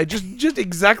possessed guy, just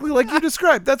exactly like you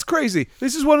described. That's crazy.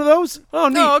 This is one of those? Oh,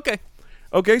 neat. Oh, okay.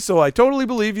 Okay, so I totally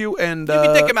believe you, and... You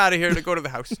can take him out of here to go to the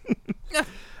house.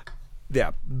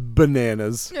 Yeah,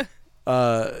 bananas.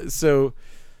 So...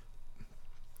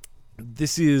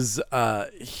 This is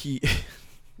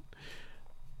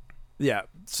yeah,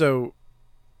 so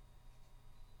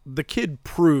the kid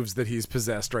proves that he's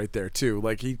possessed right there too.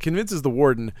 Like, he convinces the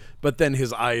warden, but then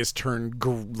his eyes turn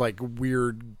like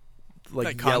weird,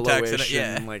 like yellowish,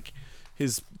 and like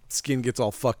his skin gets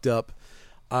all fucked up.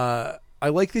 I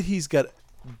like that he's got,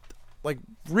 like,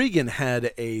 Regan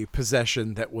had a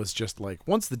possession that was just like,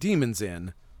 once the demon's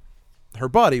in, her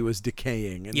body was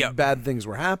decaying and bad things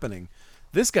were happening.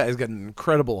 This guy's got an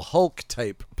incredible Hulk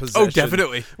type possession. Oh,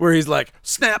 definitely. Where he's like,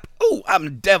 snap, oh, I'm a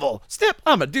devil. Snap,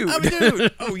 I'm a dude. I'm a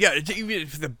dude. Oh, yeah,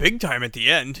 the big time at the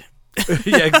end.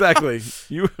 Yeah, exactly.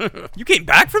 You came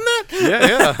back from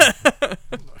that? Yeah.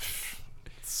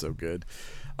 So good.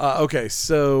 Okay,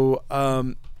 so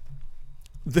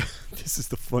this is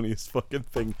the funniest fucking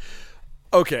thing.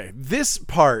 Okay, this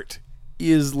part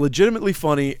is legitimately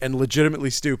funny and legitimately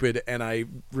stupid, and I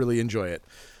really enjoy it.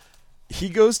 He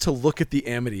goes to look at the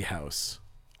Amity house.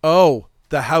 Oh,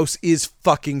 the house is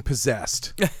fucking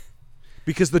possessed.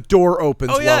 Because the door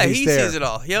opens while he's there. Oh, yeah, he sees it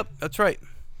all. Yep, that's right.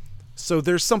 So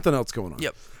there's something else going on.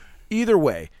 Yep. Either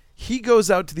way, he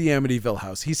goes out to the Amityville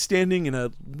house. He's standing in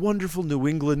a wonderful New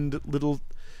England little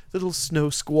snow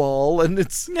squall, and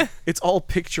it's all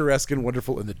picturesque and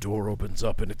wonderful, and the door opens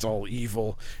up, and it's all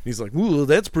evil. And he's like, ooh,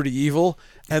 that's pretty evil.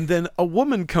 And then a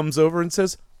woman comes over and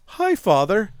says, hi,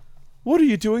 Father. What are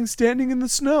you doing standing in the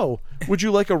snow? Would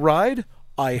you like a ride?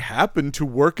 I happen to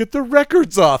work at the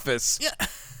records office.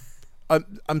 Yeah.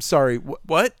 I'm sorry.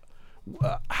 What?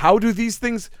 How do these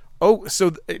things... Oh,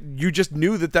 so you just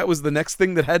knew that was the next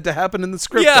thing that had to happen in the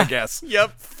script, I guess.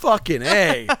 Yep. Fucking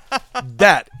A.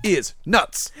 That is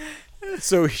nuts.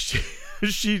 So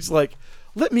she's like,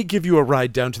 let me give you a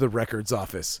ride down to the records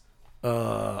office.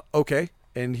 Okay.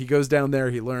 And he goes down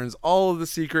there. He learns all of the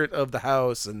secret of the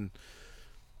house and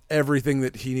everything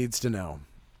that he needs to know.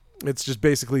 It's just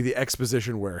basically the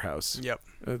exposition warehouse. Yep.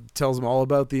 Tells him all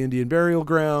about the Indian burial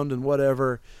ground and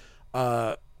whatever.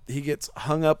 He gets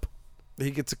hung up. He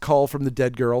gets a call from the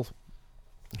dead girl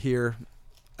here,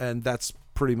 and that's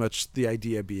pretty much the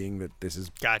idea, being that this is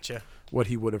what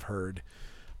he would have heard.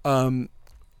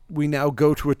 We now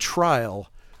go to a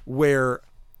trial where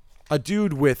a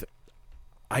dude with,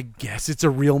 I guess it's a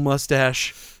real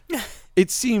mustache. It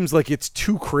seems like it's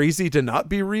too crazy to not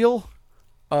be real,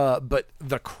 but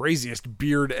the craziest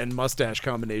beard and mustache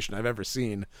combination I've ever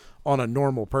seen on a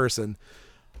normal person.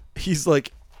 He's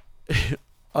like,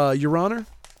 Your Honor,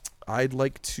 I'd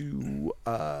like to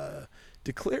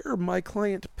declare my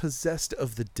client possessed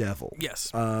of the devil.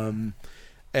 Yes.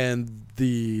 And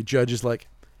the judge is like,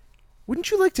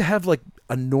 wouldn't you like to have, like,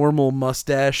 a normal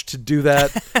mustache to do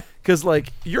that? Because,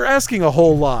 like, you're asking a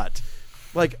whole lot.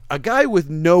 Like, a guy with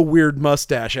no weird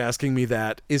mustache asking me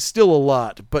that is still a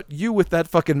lot, but you with that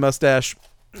fucking mustache,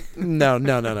 no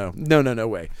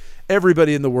way.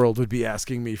 Everybody in the world would be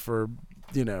asking me for,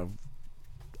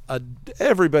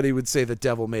 everybody would say the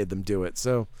devil made them do it.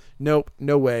 So, nope,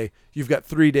 no way. You've got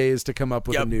 3 days to come up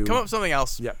with a new... Come up with something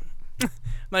else. Yep. I'm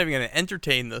not even going to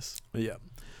entertain this. Yeah.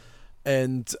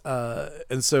 And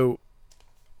so...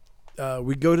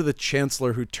 we go to the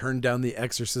chancellor who turned down the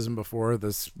exorcism before,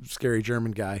 this scary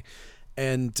German guy,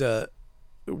 and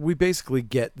we basically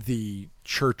get the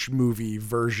church movie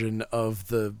version of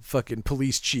the fucking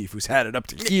police chief who's had it up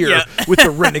to here with the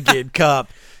renegade cop.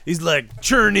 He's like,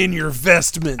 turn in your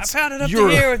vestments. I've had it up to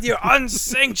here with your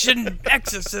unsanctioned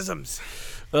exorcisms.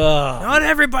 Not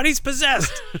everybody's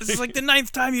possessed. This is like the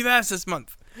 9th time you've asked this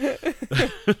month.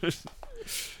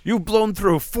 You've blown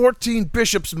through 14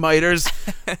 bishops' miters,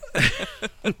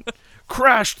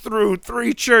 crashed through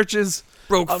 3 churches,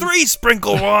 broke 3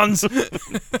 sprinkle wands.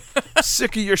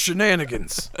 Sick of your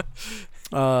shenanigans.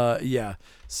 Yeah.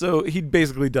 So he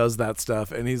basically does that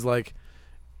stuff, and he's like,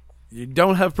 you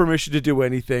don't have permission to do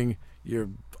anything. You're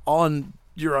on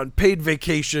paid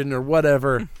vacation or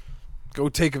whatever. Go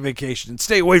take a vacation and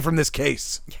stay away from this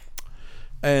case.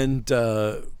 And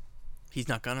He's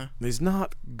not gonna. He's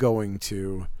not going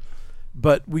to.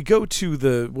 But we go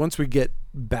to once we get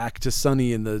back to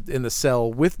Sonny in the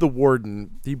cell with the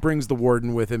warden. He brings the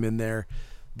warden with him in there.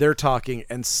 They're talking,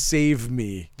 and "Save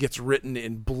me" gets written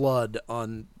in blood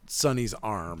on Sonny's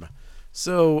arm.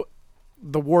 So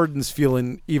the warden's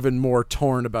feeling even more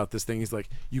torn about this thing. He's like,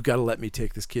 "You got to let me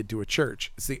take this kid to a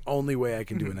church. It's the only way I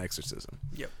can do an exorcism.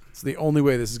 Yep. It's the only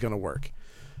way this is going to work."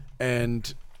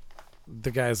 And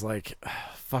the guy's like,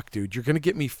 "Fuck, dude, you're going to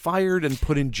get me fired and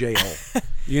put in jail."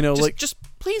 You know, just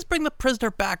please bring the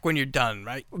prisoner back when you're done,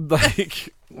 right?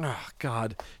 like, oh,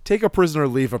 God, take a prisoner,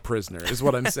 leave a prisoner is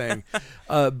what I'm saying.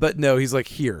 But no, he's like,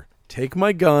 "Here, take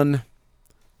my gun,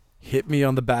 hit me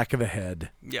on the back of the head.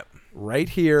 Yep. Right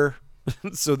here,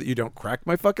 so that you don't crack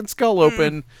my fucking skull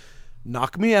open,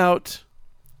 knock me out,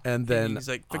 and then..." He's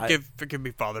like, forgive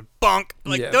me, Father. Bonk.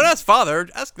 Like, Yeah. don't ask Father.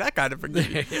 Ask that guy to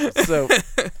forgive you. So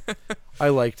I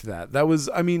liked that. That was,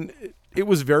 I mean, it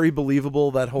was very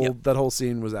believable. That whole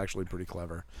scene was actually pretty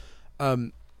clever.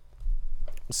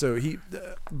 So he,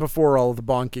 before all the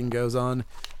bonking goes on,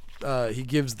 he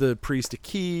gives the priest a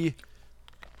key,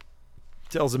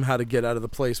 tells him how to get out of the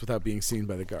place without being seen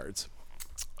by the guards.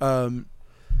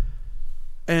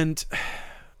 And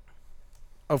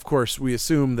of course, we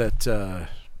assume that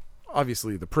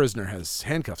obviously the prisoner has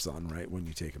handcuffs on, right, when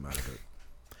you take him out of it.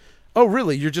 Oh,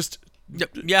 really? You're just...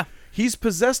 Yep. Yeah. He's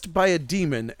possessed by a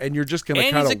demon, and you're just going to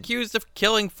And kind he's of... accused of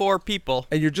killing 4 people.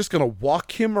 And you're just going to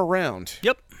walk him around.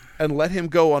 Yep. And let him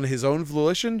go on his own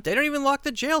volition? They don't even lock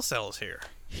the jail cells here.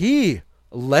 He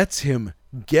lets him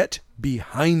get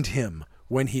behind him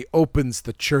when he opens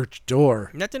the church door.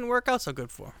 And that didn't work out so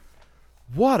good for him.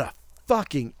 What a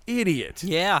fucking idiot.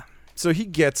 Yeah. So he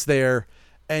gets there,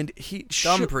 and he...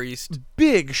 Dumb priest.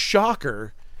 Big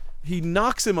shocker. He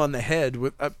knocks him on the head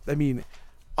with... I mean,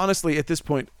 honestly, at this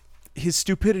point, his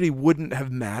stupidity wouldn't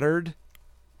have mattered,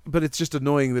 but it's just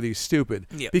annoying that he's stupid.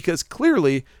 Yep. Because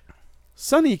clearly,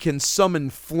 Sonny can summon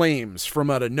flames from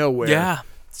out of nowhere. Yeah.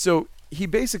 So he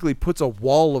basically puts a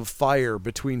wall of fire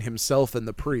between himself and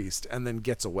the priest and then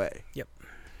gets away. Yep.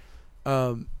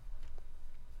 So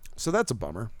that's a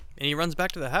bummer. And he runs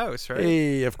back to the house, right?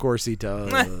 Hey, of course he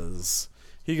does.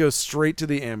 He goes straight to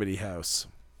the Amity house.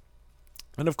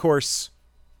 And of course,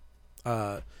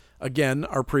 again,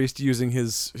 our priest using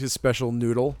his special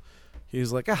noodle.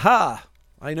 He's like, "Aha!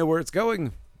 I know where it's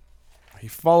going." He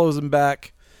follows him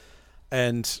back,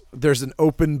 and there's an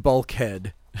open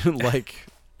bulkhead. And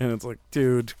it's like,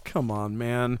 dude, come on,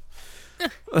 man.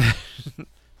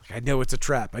 I know it's a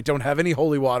trap. I don't have any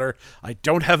holy water. I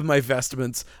don't have my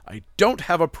vestments. I don't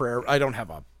have a prayer. I don't have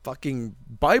a fucking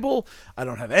Bible. I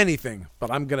don't have anything, but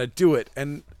I'm going to do it.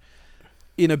 And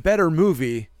in a better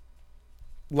movie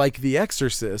like The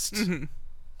Exorcist,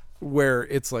 where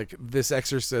it's like this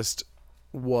exorcist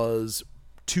was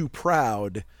too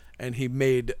proud and he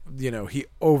made, he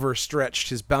overstretched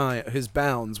his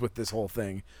bounds with this whole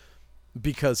thing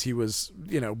because he was,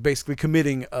 basically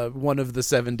committing one of the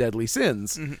 7 deadly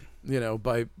sins,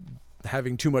 by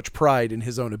having too much pride in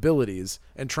his own abilities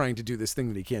and trying to do this thing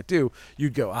that he can't do.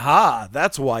 You'd go, aha,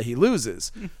 that's why he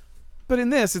loses. But in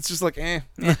this, it's just like,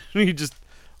 he just,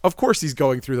 of course he's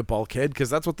going through the bulkhead because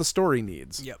that's what the story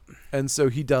needs. Yep. And so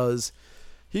he does.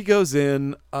 He goes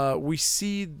in. We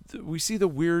see the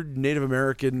weird Native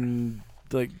American,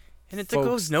 like, And it folks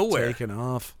goes nowhere. taken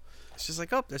off. It's just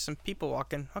like, oh, there's some people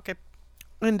walking. Okay.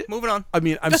 And Moving on. I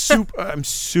mean, I'm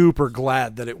super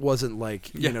glad that it wasn't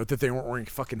like, that they weren't wearing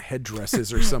fucking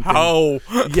headdresses or something. Oh.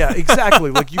 Yeah,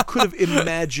 exactly. Like, you could have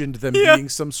imagined them being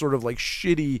some sort of, like,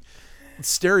 shitty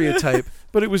stereotype,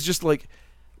 but it was just like,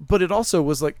 but it also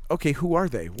was like, okay, who are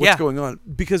they? What's going on?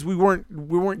 Because we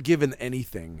weren't given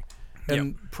anything.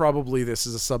 And probably this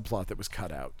is a subplot that was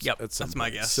cut out. Yep, At some that's my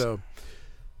point. guess. So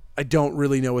I don't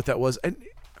really know what that was. And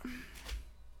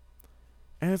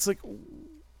it's like,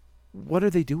 what are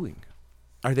they doing?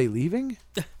 Are they leaving?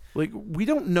 Like, we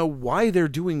don't know why they're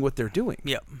doing what they're doing.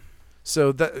 Yep.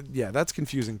 So that's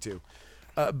confusing too.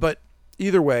 But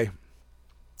either way,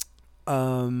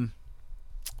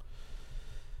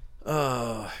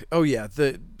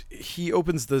 he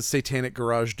opens the satanic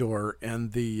garage door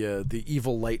and the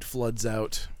evil light floods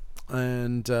out,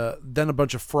 and then a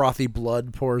bunch of frothy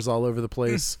blood pours all over the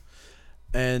place.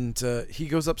 And he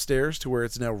goes upstairs to where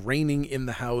it's now raining in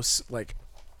the house, like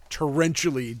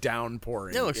torrentially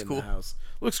downpouring. It looks in cool. The house.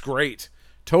 Looks great.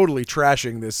 Totally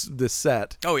trashing this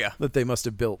set. Oh, yeah. That they must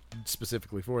have built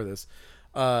specifically for this.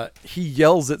 He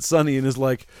yells at Sonny and is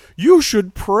like, "You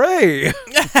should pray."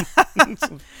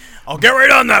 I'll get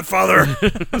right on that, Father.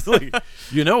 It's like,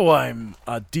 I'm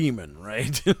a demon,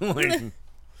 right? Like,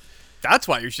 That's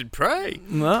why you should pray.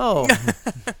 No.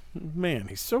 Man,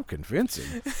 he's so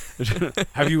convincing.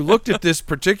 Have you looked at this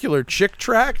particular chick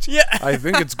tract? Yeah. I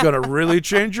think it's going to really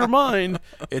change your mind.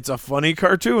 It's a funny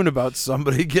cartoon about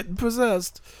somebody getting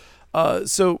possessed.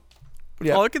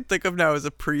 Yeah. All I can think of now is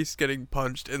a priest getting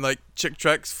punched and like Chick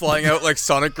Tracks flying out like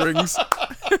Sonic rings.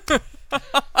 My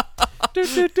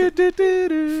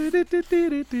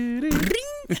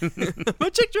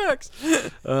Chick Tracks.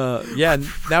 Yeah,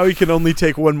 now he can only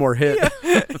take one more hit.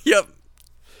 Yep.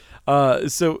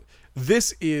 So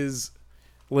this is,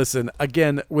 listen,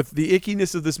 again, with the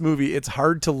ickiness of this movie, it's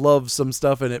hard to love some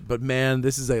stuff in it, but man,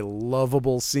 this is a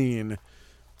lovable scene.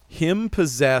 Him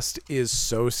possessed is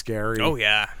so scary. Oh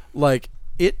yeah. Like,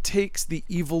 it takes the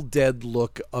Evil Dead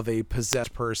look of a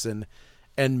possessed person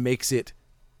and makes it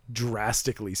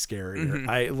drastically scarier.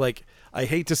 I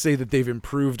hate to say that they've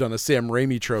improved on a Sam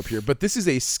Raimi trope here, but this is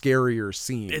a scarier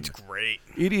scene. It's great.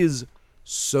 It is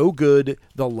so good.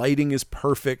 The lighting is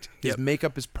perfect. His Yep.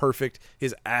 makeup is perfect.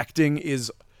 His acting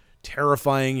is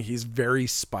terrifying. He's very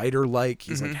spider-like.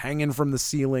 He's like hanging from the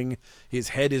ceiling. His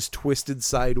head is twisted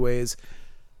sideways.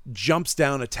 Jumps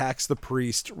down, attacks the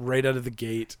priest right out of the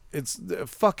gate. It's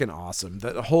fucking awesome.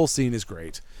 That whole scene is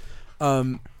great.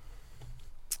 But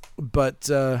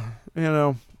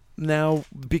now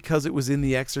because it was in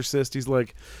The Exorcist, he's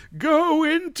like, "Go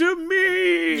into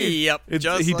me." Yep. He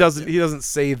like doesn't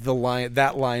say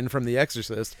that line from The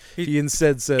Exorcist. He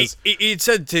instead says, He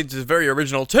said it's very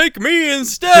original. Take me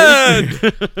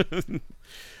instead.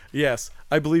 yes,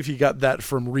 I believe he got that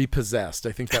from Repossessed.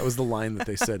 I think that was the line that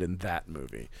they said in that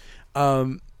movie.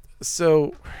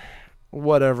 So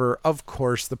whatever. Of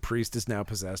course, the priest is now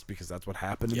possessed because that's what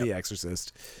happened in The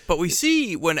Exorcist. But we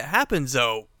see when it happens,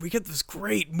 though, we get this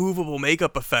great movable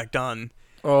makeup effect on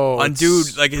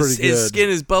dude. Like his skin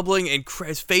is bubbling and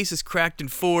his face is cracked in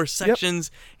 4 sections.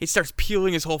 He starts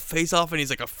peeling his whole face off, and he's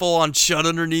like a full-on shut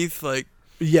underneath. Like,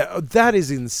 yeah, that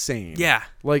is insane. Yeah.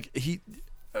 Like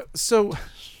so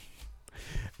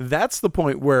that's the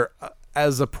point where,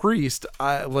 as a priest,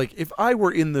 if I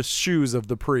were in the shoes of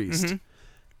the priest,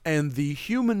 and the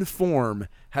human form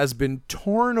has been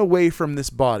torn away from this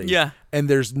body, and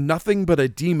there's nothing but a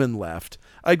demon left,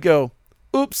 I'd go,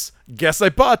 "Oops, guess I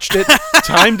botched it.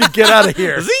 Time to get out of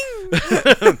here."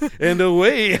 And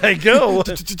away I go.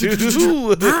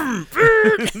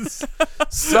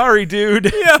 Sorry,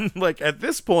 dude. Yeah. Like, at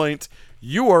this point,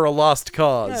 you are a lost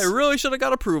cause. I really should have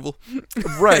got approval.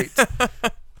 Right.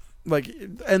 Like,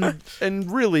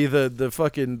 and really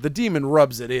the demon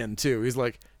rubs it in too. He's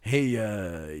like, "Hey,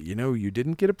 you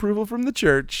didn't get approval from the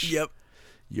church. Yep.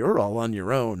 You're all on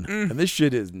your own, and this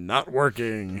shit is not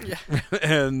working." Yeah.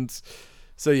 And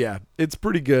so yeah, it's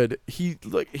pretty good. He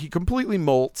completely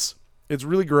molts. It's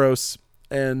really gross,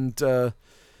 and but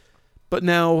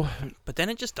then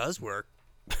it just does work.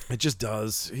 It just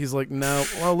does. He's like, "No,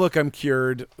 well, look, I'm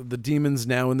cured. The demon's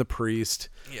now in the priest."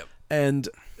 Yep. And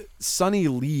Sonny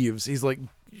leaves. He's like,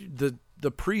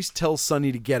 the priest tells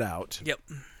Sonny to get out. Yep.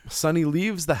 Sonny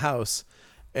leaves the house,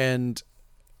 and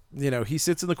he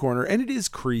sits in the corner, and it is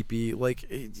creepy. Like,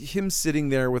 him sitting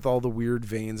there with all the weird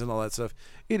veins and all that stuff.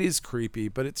 It is creepy,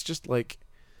 but it's just like,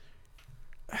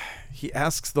 he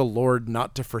asks the Lord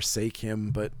not to forsake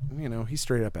him, but he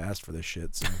straight up asked for this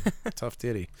shit. So tough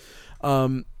titty.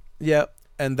 Yeah.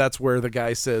 And that's where the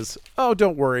guy says, "Oh,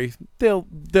 don't worry. They'll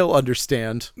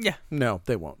understand." Yeah. No,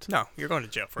 they won't. No, you're going to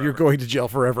jail forever. You're going to jail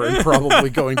forever and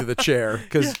probably going to the chair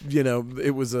because,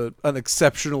 it was an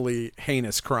exceptionally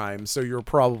heinous crime. So you're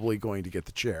probably going to get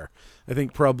the chair. I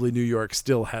think probably New York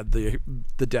still had the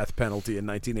death penalty in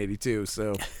 1982.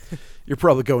 So you're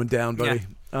probably going down, buddy.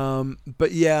 Yeah.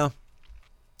 But yeah.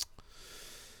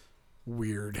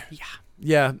 Weird. Yeah.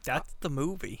 Yeah. That's the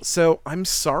movie. So I'm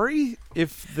sorry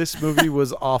if this movie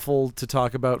was awful to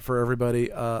talk about for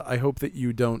everybody. I hope that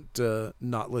you don't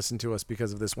not listen to us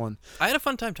because of this one. I had a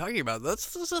fun time talking about it.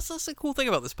 That's the cool thing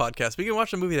about this podcast. We can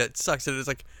watch a movie that sucks and it's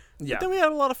like, then we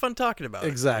had a lot of fun talking about it.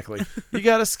 Exactly. You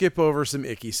got to skip over some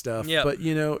icky stuff. Yeah. But,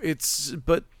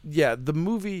 the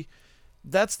movie,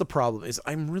 that's the problem, is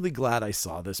I'm really glad I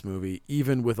saw this movie,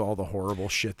 even with all the horrible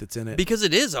shit that's in it. Because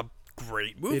it is a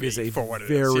great movie. It is a for what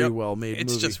very it is. well made movie.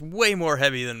 It's just way more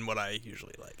heavy than what I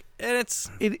usually like, and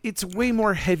it's way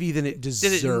more heavy than it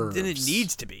deserves. Than it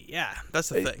needs to be. Yeah, that's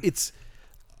the thing.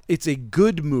 It's a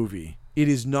good movie. It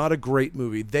is not a great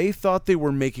movie. They thought they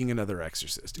were making another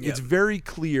Exorcist. Yeah. It's very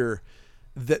clear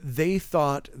that they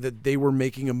thought that they were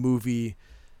making a movie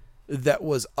that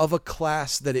was of a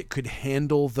class that it could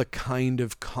handle the kind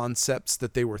of concepts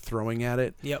that they were throwing at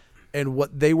it. Yep. And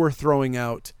what they were throwing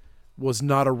out was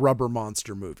not a rubber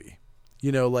monster movie.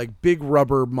 You know, like big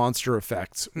rubber monster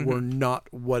effects were not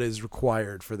what is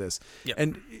required for this. Yep.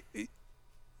 And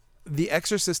The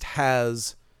Exorcist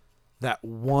has that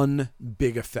one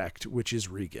big effect, which is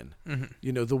Regan.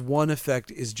 You know, the one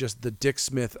effect is just the Dick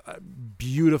Smith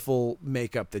beautiful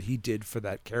makeup that he did for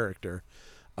that character,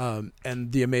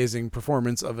 and the amazing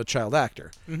performance of a child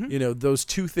actor. You know, those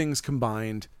two things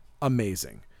combined,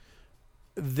 amazing.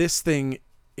 This thing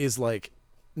is like,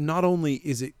 not only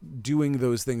is it doing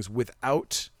those things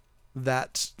without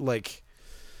that, like,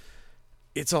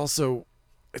 it's also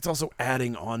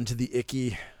adding on to the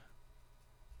icky,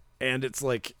 and it's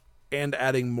like, and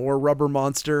adding more rubber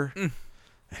monster.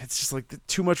 It's just like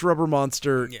too much rubber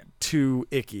monster, too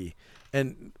icky.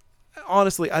 And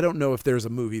honestly, I don't know if there's a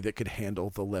movie that could handle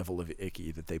the level of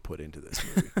icky that they put into this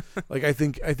movie. Like, I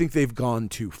think they've gone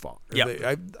too far.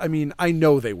 Yeah. I mean, I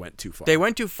know they went too far. They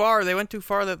went too far. They went too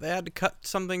far that they had to cut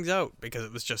some things out because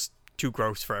it was just too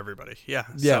gross for everybody. Yeah.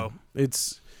 Yeah. So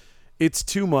it's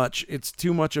too much. It's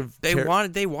too much of. they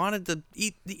wanted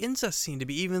the incest scene to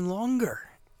be even longer,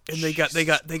 and they got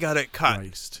it cut.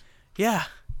 Christ. Yeah.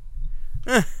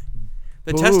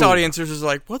 The test audiences was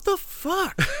like, what the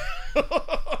fuck?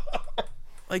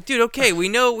 Like, dude, okay, we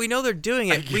know they're doing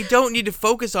it. We don't need to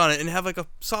focus on it and have like a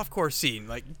softcore scene.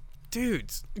 Like,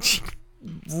 dudes.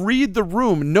 Read the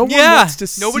room. No one wants to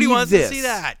see Nobody wants this. to see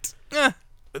that.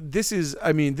 This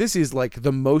is like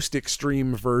the most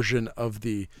extreme version of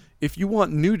the, if you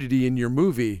want nudity in your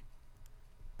movie,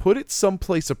 put it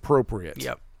someplace appropriate.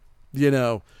 Yep. You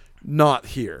know, not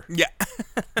here. Yeah.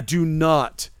 Do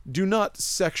not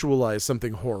sexualize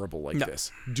something horrible like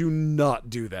this. Do not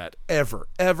do that. Ever.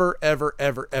 Bad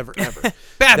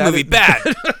movie, bad.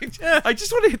 I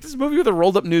just want to hit this movie with a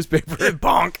rolled up newspaper.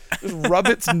 Bonk. Just rub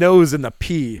its nose in the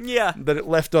pee Yeah. that it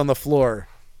left on the floor.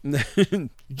 you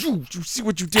see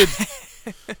what you did?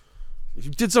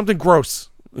 You did something gross.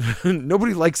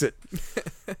 Nobody likes it.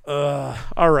 All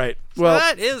right. Well,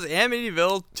 that is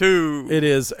Amityville 2. it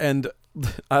is, and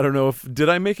I don't know did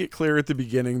I make it clear at the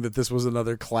beginning that this was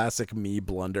another classic me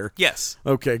blunder? Yes.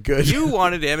 Okay, good. You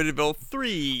wanted Amityville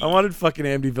 3. I wanted fucking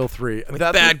Amityville 3. With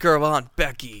Bad Girl Aunt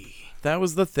Becky. That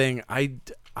was the thing. I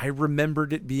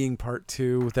remembered it being part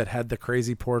 2 that had the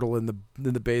crazy portal in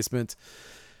the basement.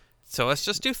 So let's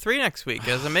just do 3 next week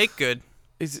as a make good.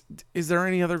 Is there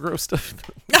any other gross stuff?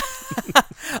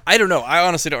 I don't know. I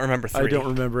honestly don't remember 3. I don't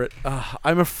remember it.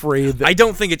 I'm afraid that I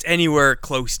don't think it's anywhere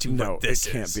close to no, what this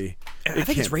it can't is. be. I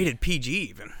think it's rated PG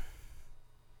even.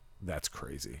 That's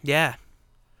crazy. Yeah.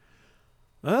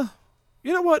 You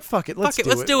know what? Fuck it. Let's do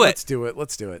it.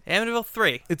 Let's do it. Amityville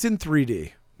 3. It's in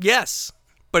 3D. Yes,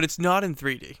 but it's not in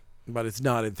 3D. But it's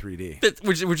not in 3D.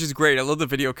 Which is great. I love the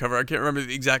video cover. I can't remember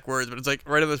the exact words, but it's like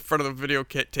right on the front of the video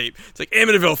kit tape. It's like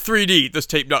Amityville 3D. This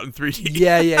tape not in 3D.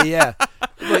 Yeah.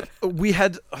 Like we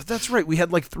had, that's right. We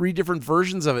had like 3 different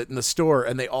versions of it in the store,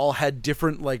 and they all had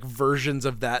different like versions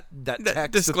of that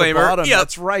text disclaimer. at the bottom. Yep.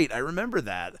 That's right. I remember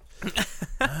that.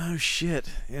 Oh shit.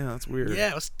 Yeah, that's weird.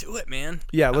 Yeah, let's do it, man.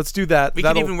 Yeah, let's do that. We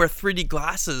can even wear 3D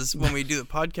glasses when we do the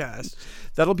podcast.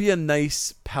 That'll be a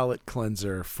nice palate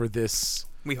cleanser for this.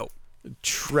 We hope.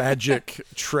 Tragic,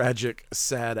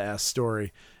 sad ass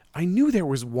story. I knew there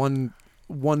was one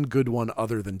good one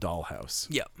other than Dollhouse.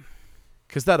 Yeah.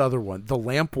 Because that other one, the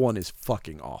lamp one, is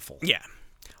fucking awful. Yeah.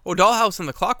 Well, Dollhouse and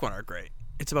the Clock one are great.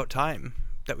 It's About Time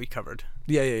that we covered.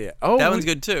 Yeah. Oh, that one's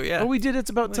good too. Yeah. Oh, we did. It's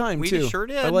About Time we too. Sure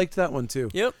did. I liked that one too.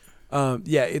 Yep.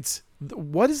 Yeah. It's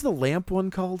what is the lamp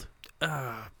one called?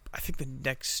 I think the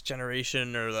Next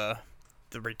Generation or the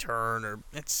Return or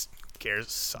it's. Cares.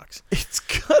 It sucks. It's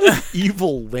got an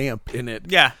evil lamp in it.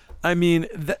 Yeah. I mean,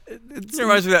 it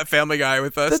reminds me of that Family Guy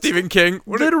with Stephen King.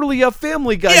 Literally a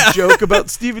Family Guy joke about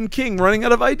Stephen King running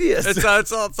out of ideas. It's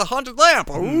a haunted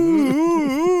lamp.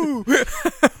 Ooh.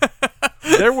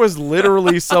 There was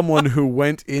literally someone who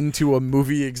went into a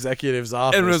movie executive's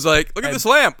office and was like, "Look at this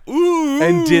lamp," ooh,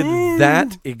 and did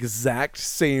that exact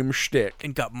same shtick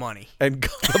and got money and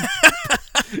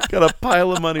got a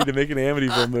pile of money to make an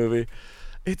Amityville movie.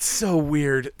 It's so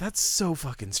weird. That's so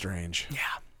fucking strange. Yeah.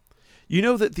 You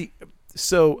know that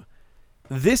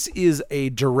this is a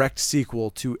direct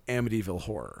sequel to Amityville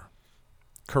Horror,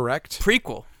 correct?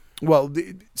 Prequel. Well,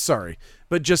 sorry,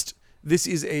 but just this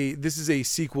is a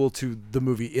sequel to the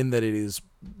movie in that it is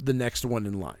the next one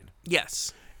in line.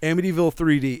 Yes. Amityville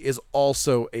 3D is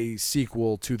also a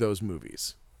sequel to those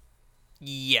movies.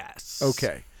 Yes.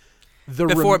 Okay.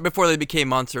 Before they became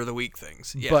Monster of the Week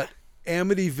things. Yeah. But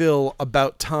Amityville,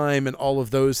 About Time, and all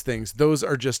of those things, those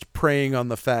are just preying on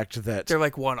the fact that they're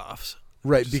like one-offs.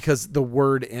 Right, because the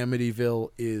word Amityville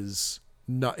is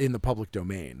not in the public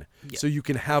domain. So you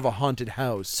can have a haunted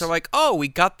house. So like, oh, we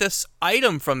got this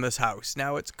item from this house.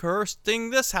 Now it's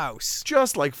cursing this house.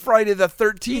 Just like Friday the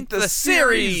 13th, the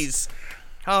series.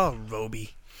 Oh,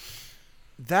 Roby.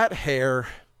 That hair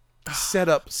set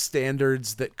up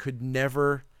standards that could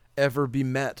never, ever be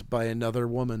met by another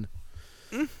woman.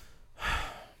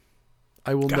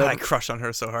 I will God, never... I crushed on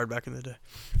her so hard back in the day.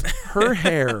 Her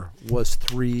hair was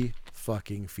 3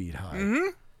 fucking feet high. Mm-hmm.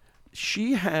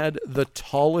 She had the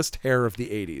tallest hair of the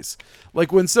 80s.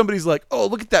 Like when somebody's like, "Oh,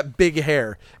 look at that big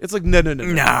hair." It's like, no.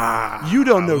 Nah. You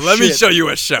don't know shit. Let me show you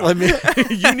a show.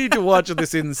 You need to watch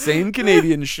this insane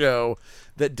Canadian show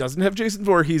that doesn't have Jason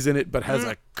Voorhees in it, but has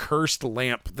a cursed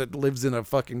lamp that lives in a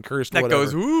fucking cursed that whatever.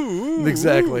 goes, ooh.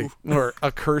 Exactly. Or a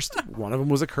cursed, one of them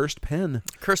was a cursed pen.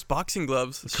 Cursed boxing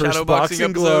gloves. Cursed Shadow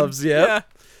boxing gloves, yep. yeah.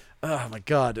 Oh my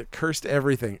God. Cursed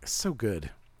everything. So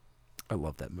good. I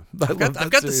love that movie. I've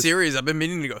got the series. I've been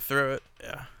meaning to go through it.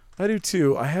 Yeah, I do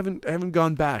too. I haven't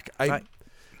gone back.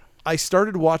 I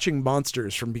started watching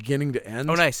Monsters from beginning to end.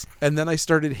 Oh, nice. And then I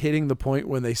started hitting the point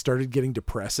when they started getting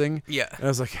depressing. Yeah. And I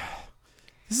was like,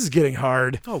 this is getting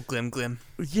hard. Oh, glim.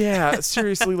 Yeah,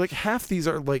 seriously. Like half these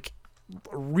are like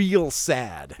real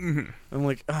sad. Mm-hmm. I'm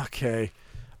like, okay.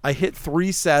 I hit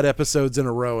 3 sad episodes in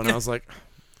a row, and I was like,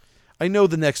 I know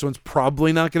the next one's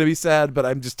probably not going to be sad, but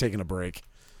I'm just taking a break.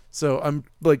 So I'm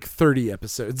like 30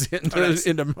 episodes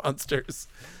into Monsters.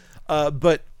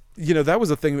 But, that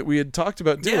was a thing that we had talked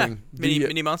about doing. Yeah,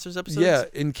 mini Monsters episodes? Yeah,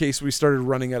 in case we started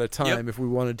running out of time, if we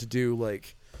wanted to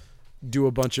do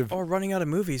a bunch of... Or running out of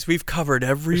movies. We've covered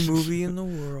every movie in the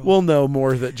world. Well, no,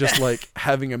 more that just like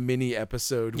having a mini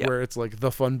episode where it's like the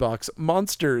Funbox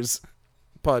Monsters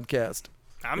podcast.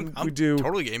 I'm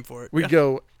totally game for it. We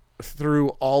go through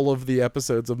all of the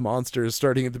episodes of Monsters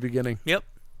starting at the beginning. Yep.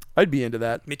 I'd be into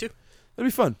that. Me too.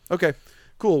 That'd be fun. Okay,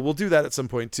 cool. We'll do that at some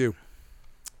point too.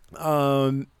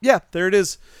 Yeah, there it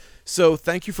is. So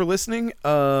thank you for listening.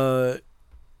 Go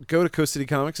to Coast City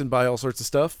Comics and buy all sorts of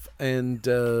stuff. And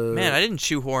man, I didn't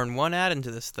shoehorn one ad into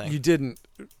this thing. You didn't.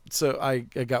 So I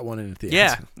got one in at the end.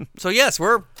 Yeah. So yes,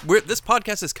 we're this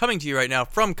podcast is coming to you right now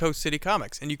from Coast City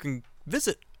Comics, and you can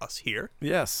visit us here.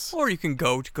 Yes. Or you can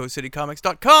go to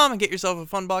coastcitycomics.com and get yourself a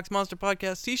Funbox Monster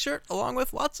Podcast t-shirt along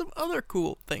with lots of other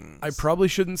cool things. I probably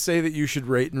shouldn't say that you should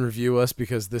rate and review us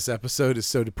because this episode is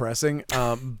so depressing.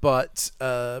 But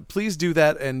please do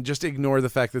that and just ignore the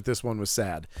fact that this one was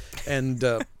sad. And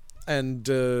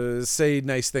say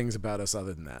nice things about us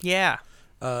other than that. Yeah.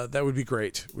 That would be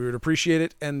great. We would appreciate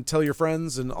it. And tell your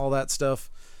friends and all that stuff.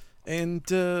 And,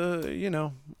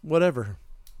 whatever.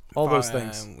 All those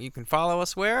things. You can follow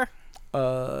us where?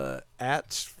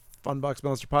 At Funbox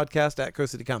Monster Podcast at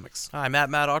Coast City Comics. I'm at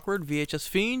Matt Awkward, VHS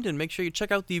Fiend, and make sure you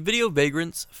check out the Video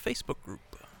Vagrants Facebook group.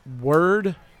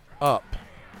 Word up.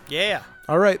 Yeah.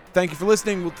 All right. Thank you for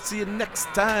listening. We'll see you next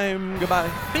time. Goodbye.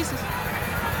 Peace.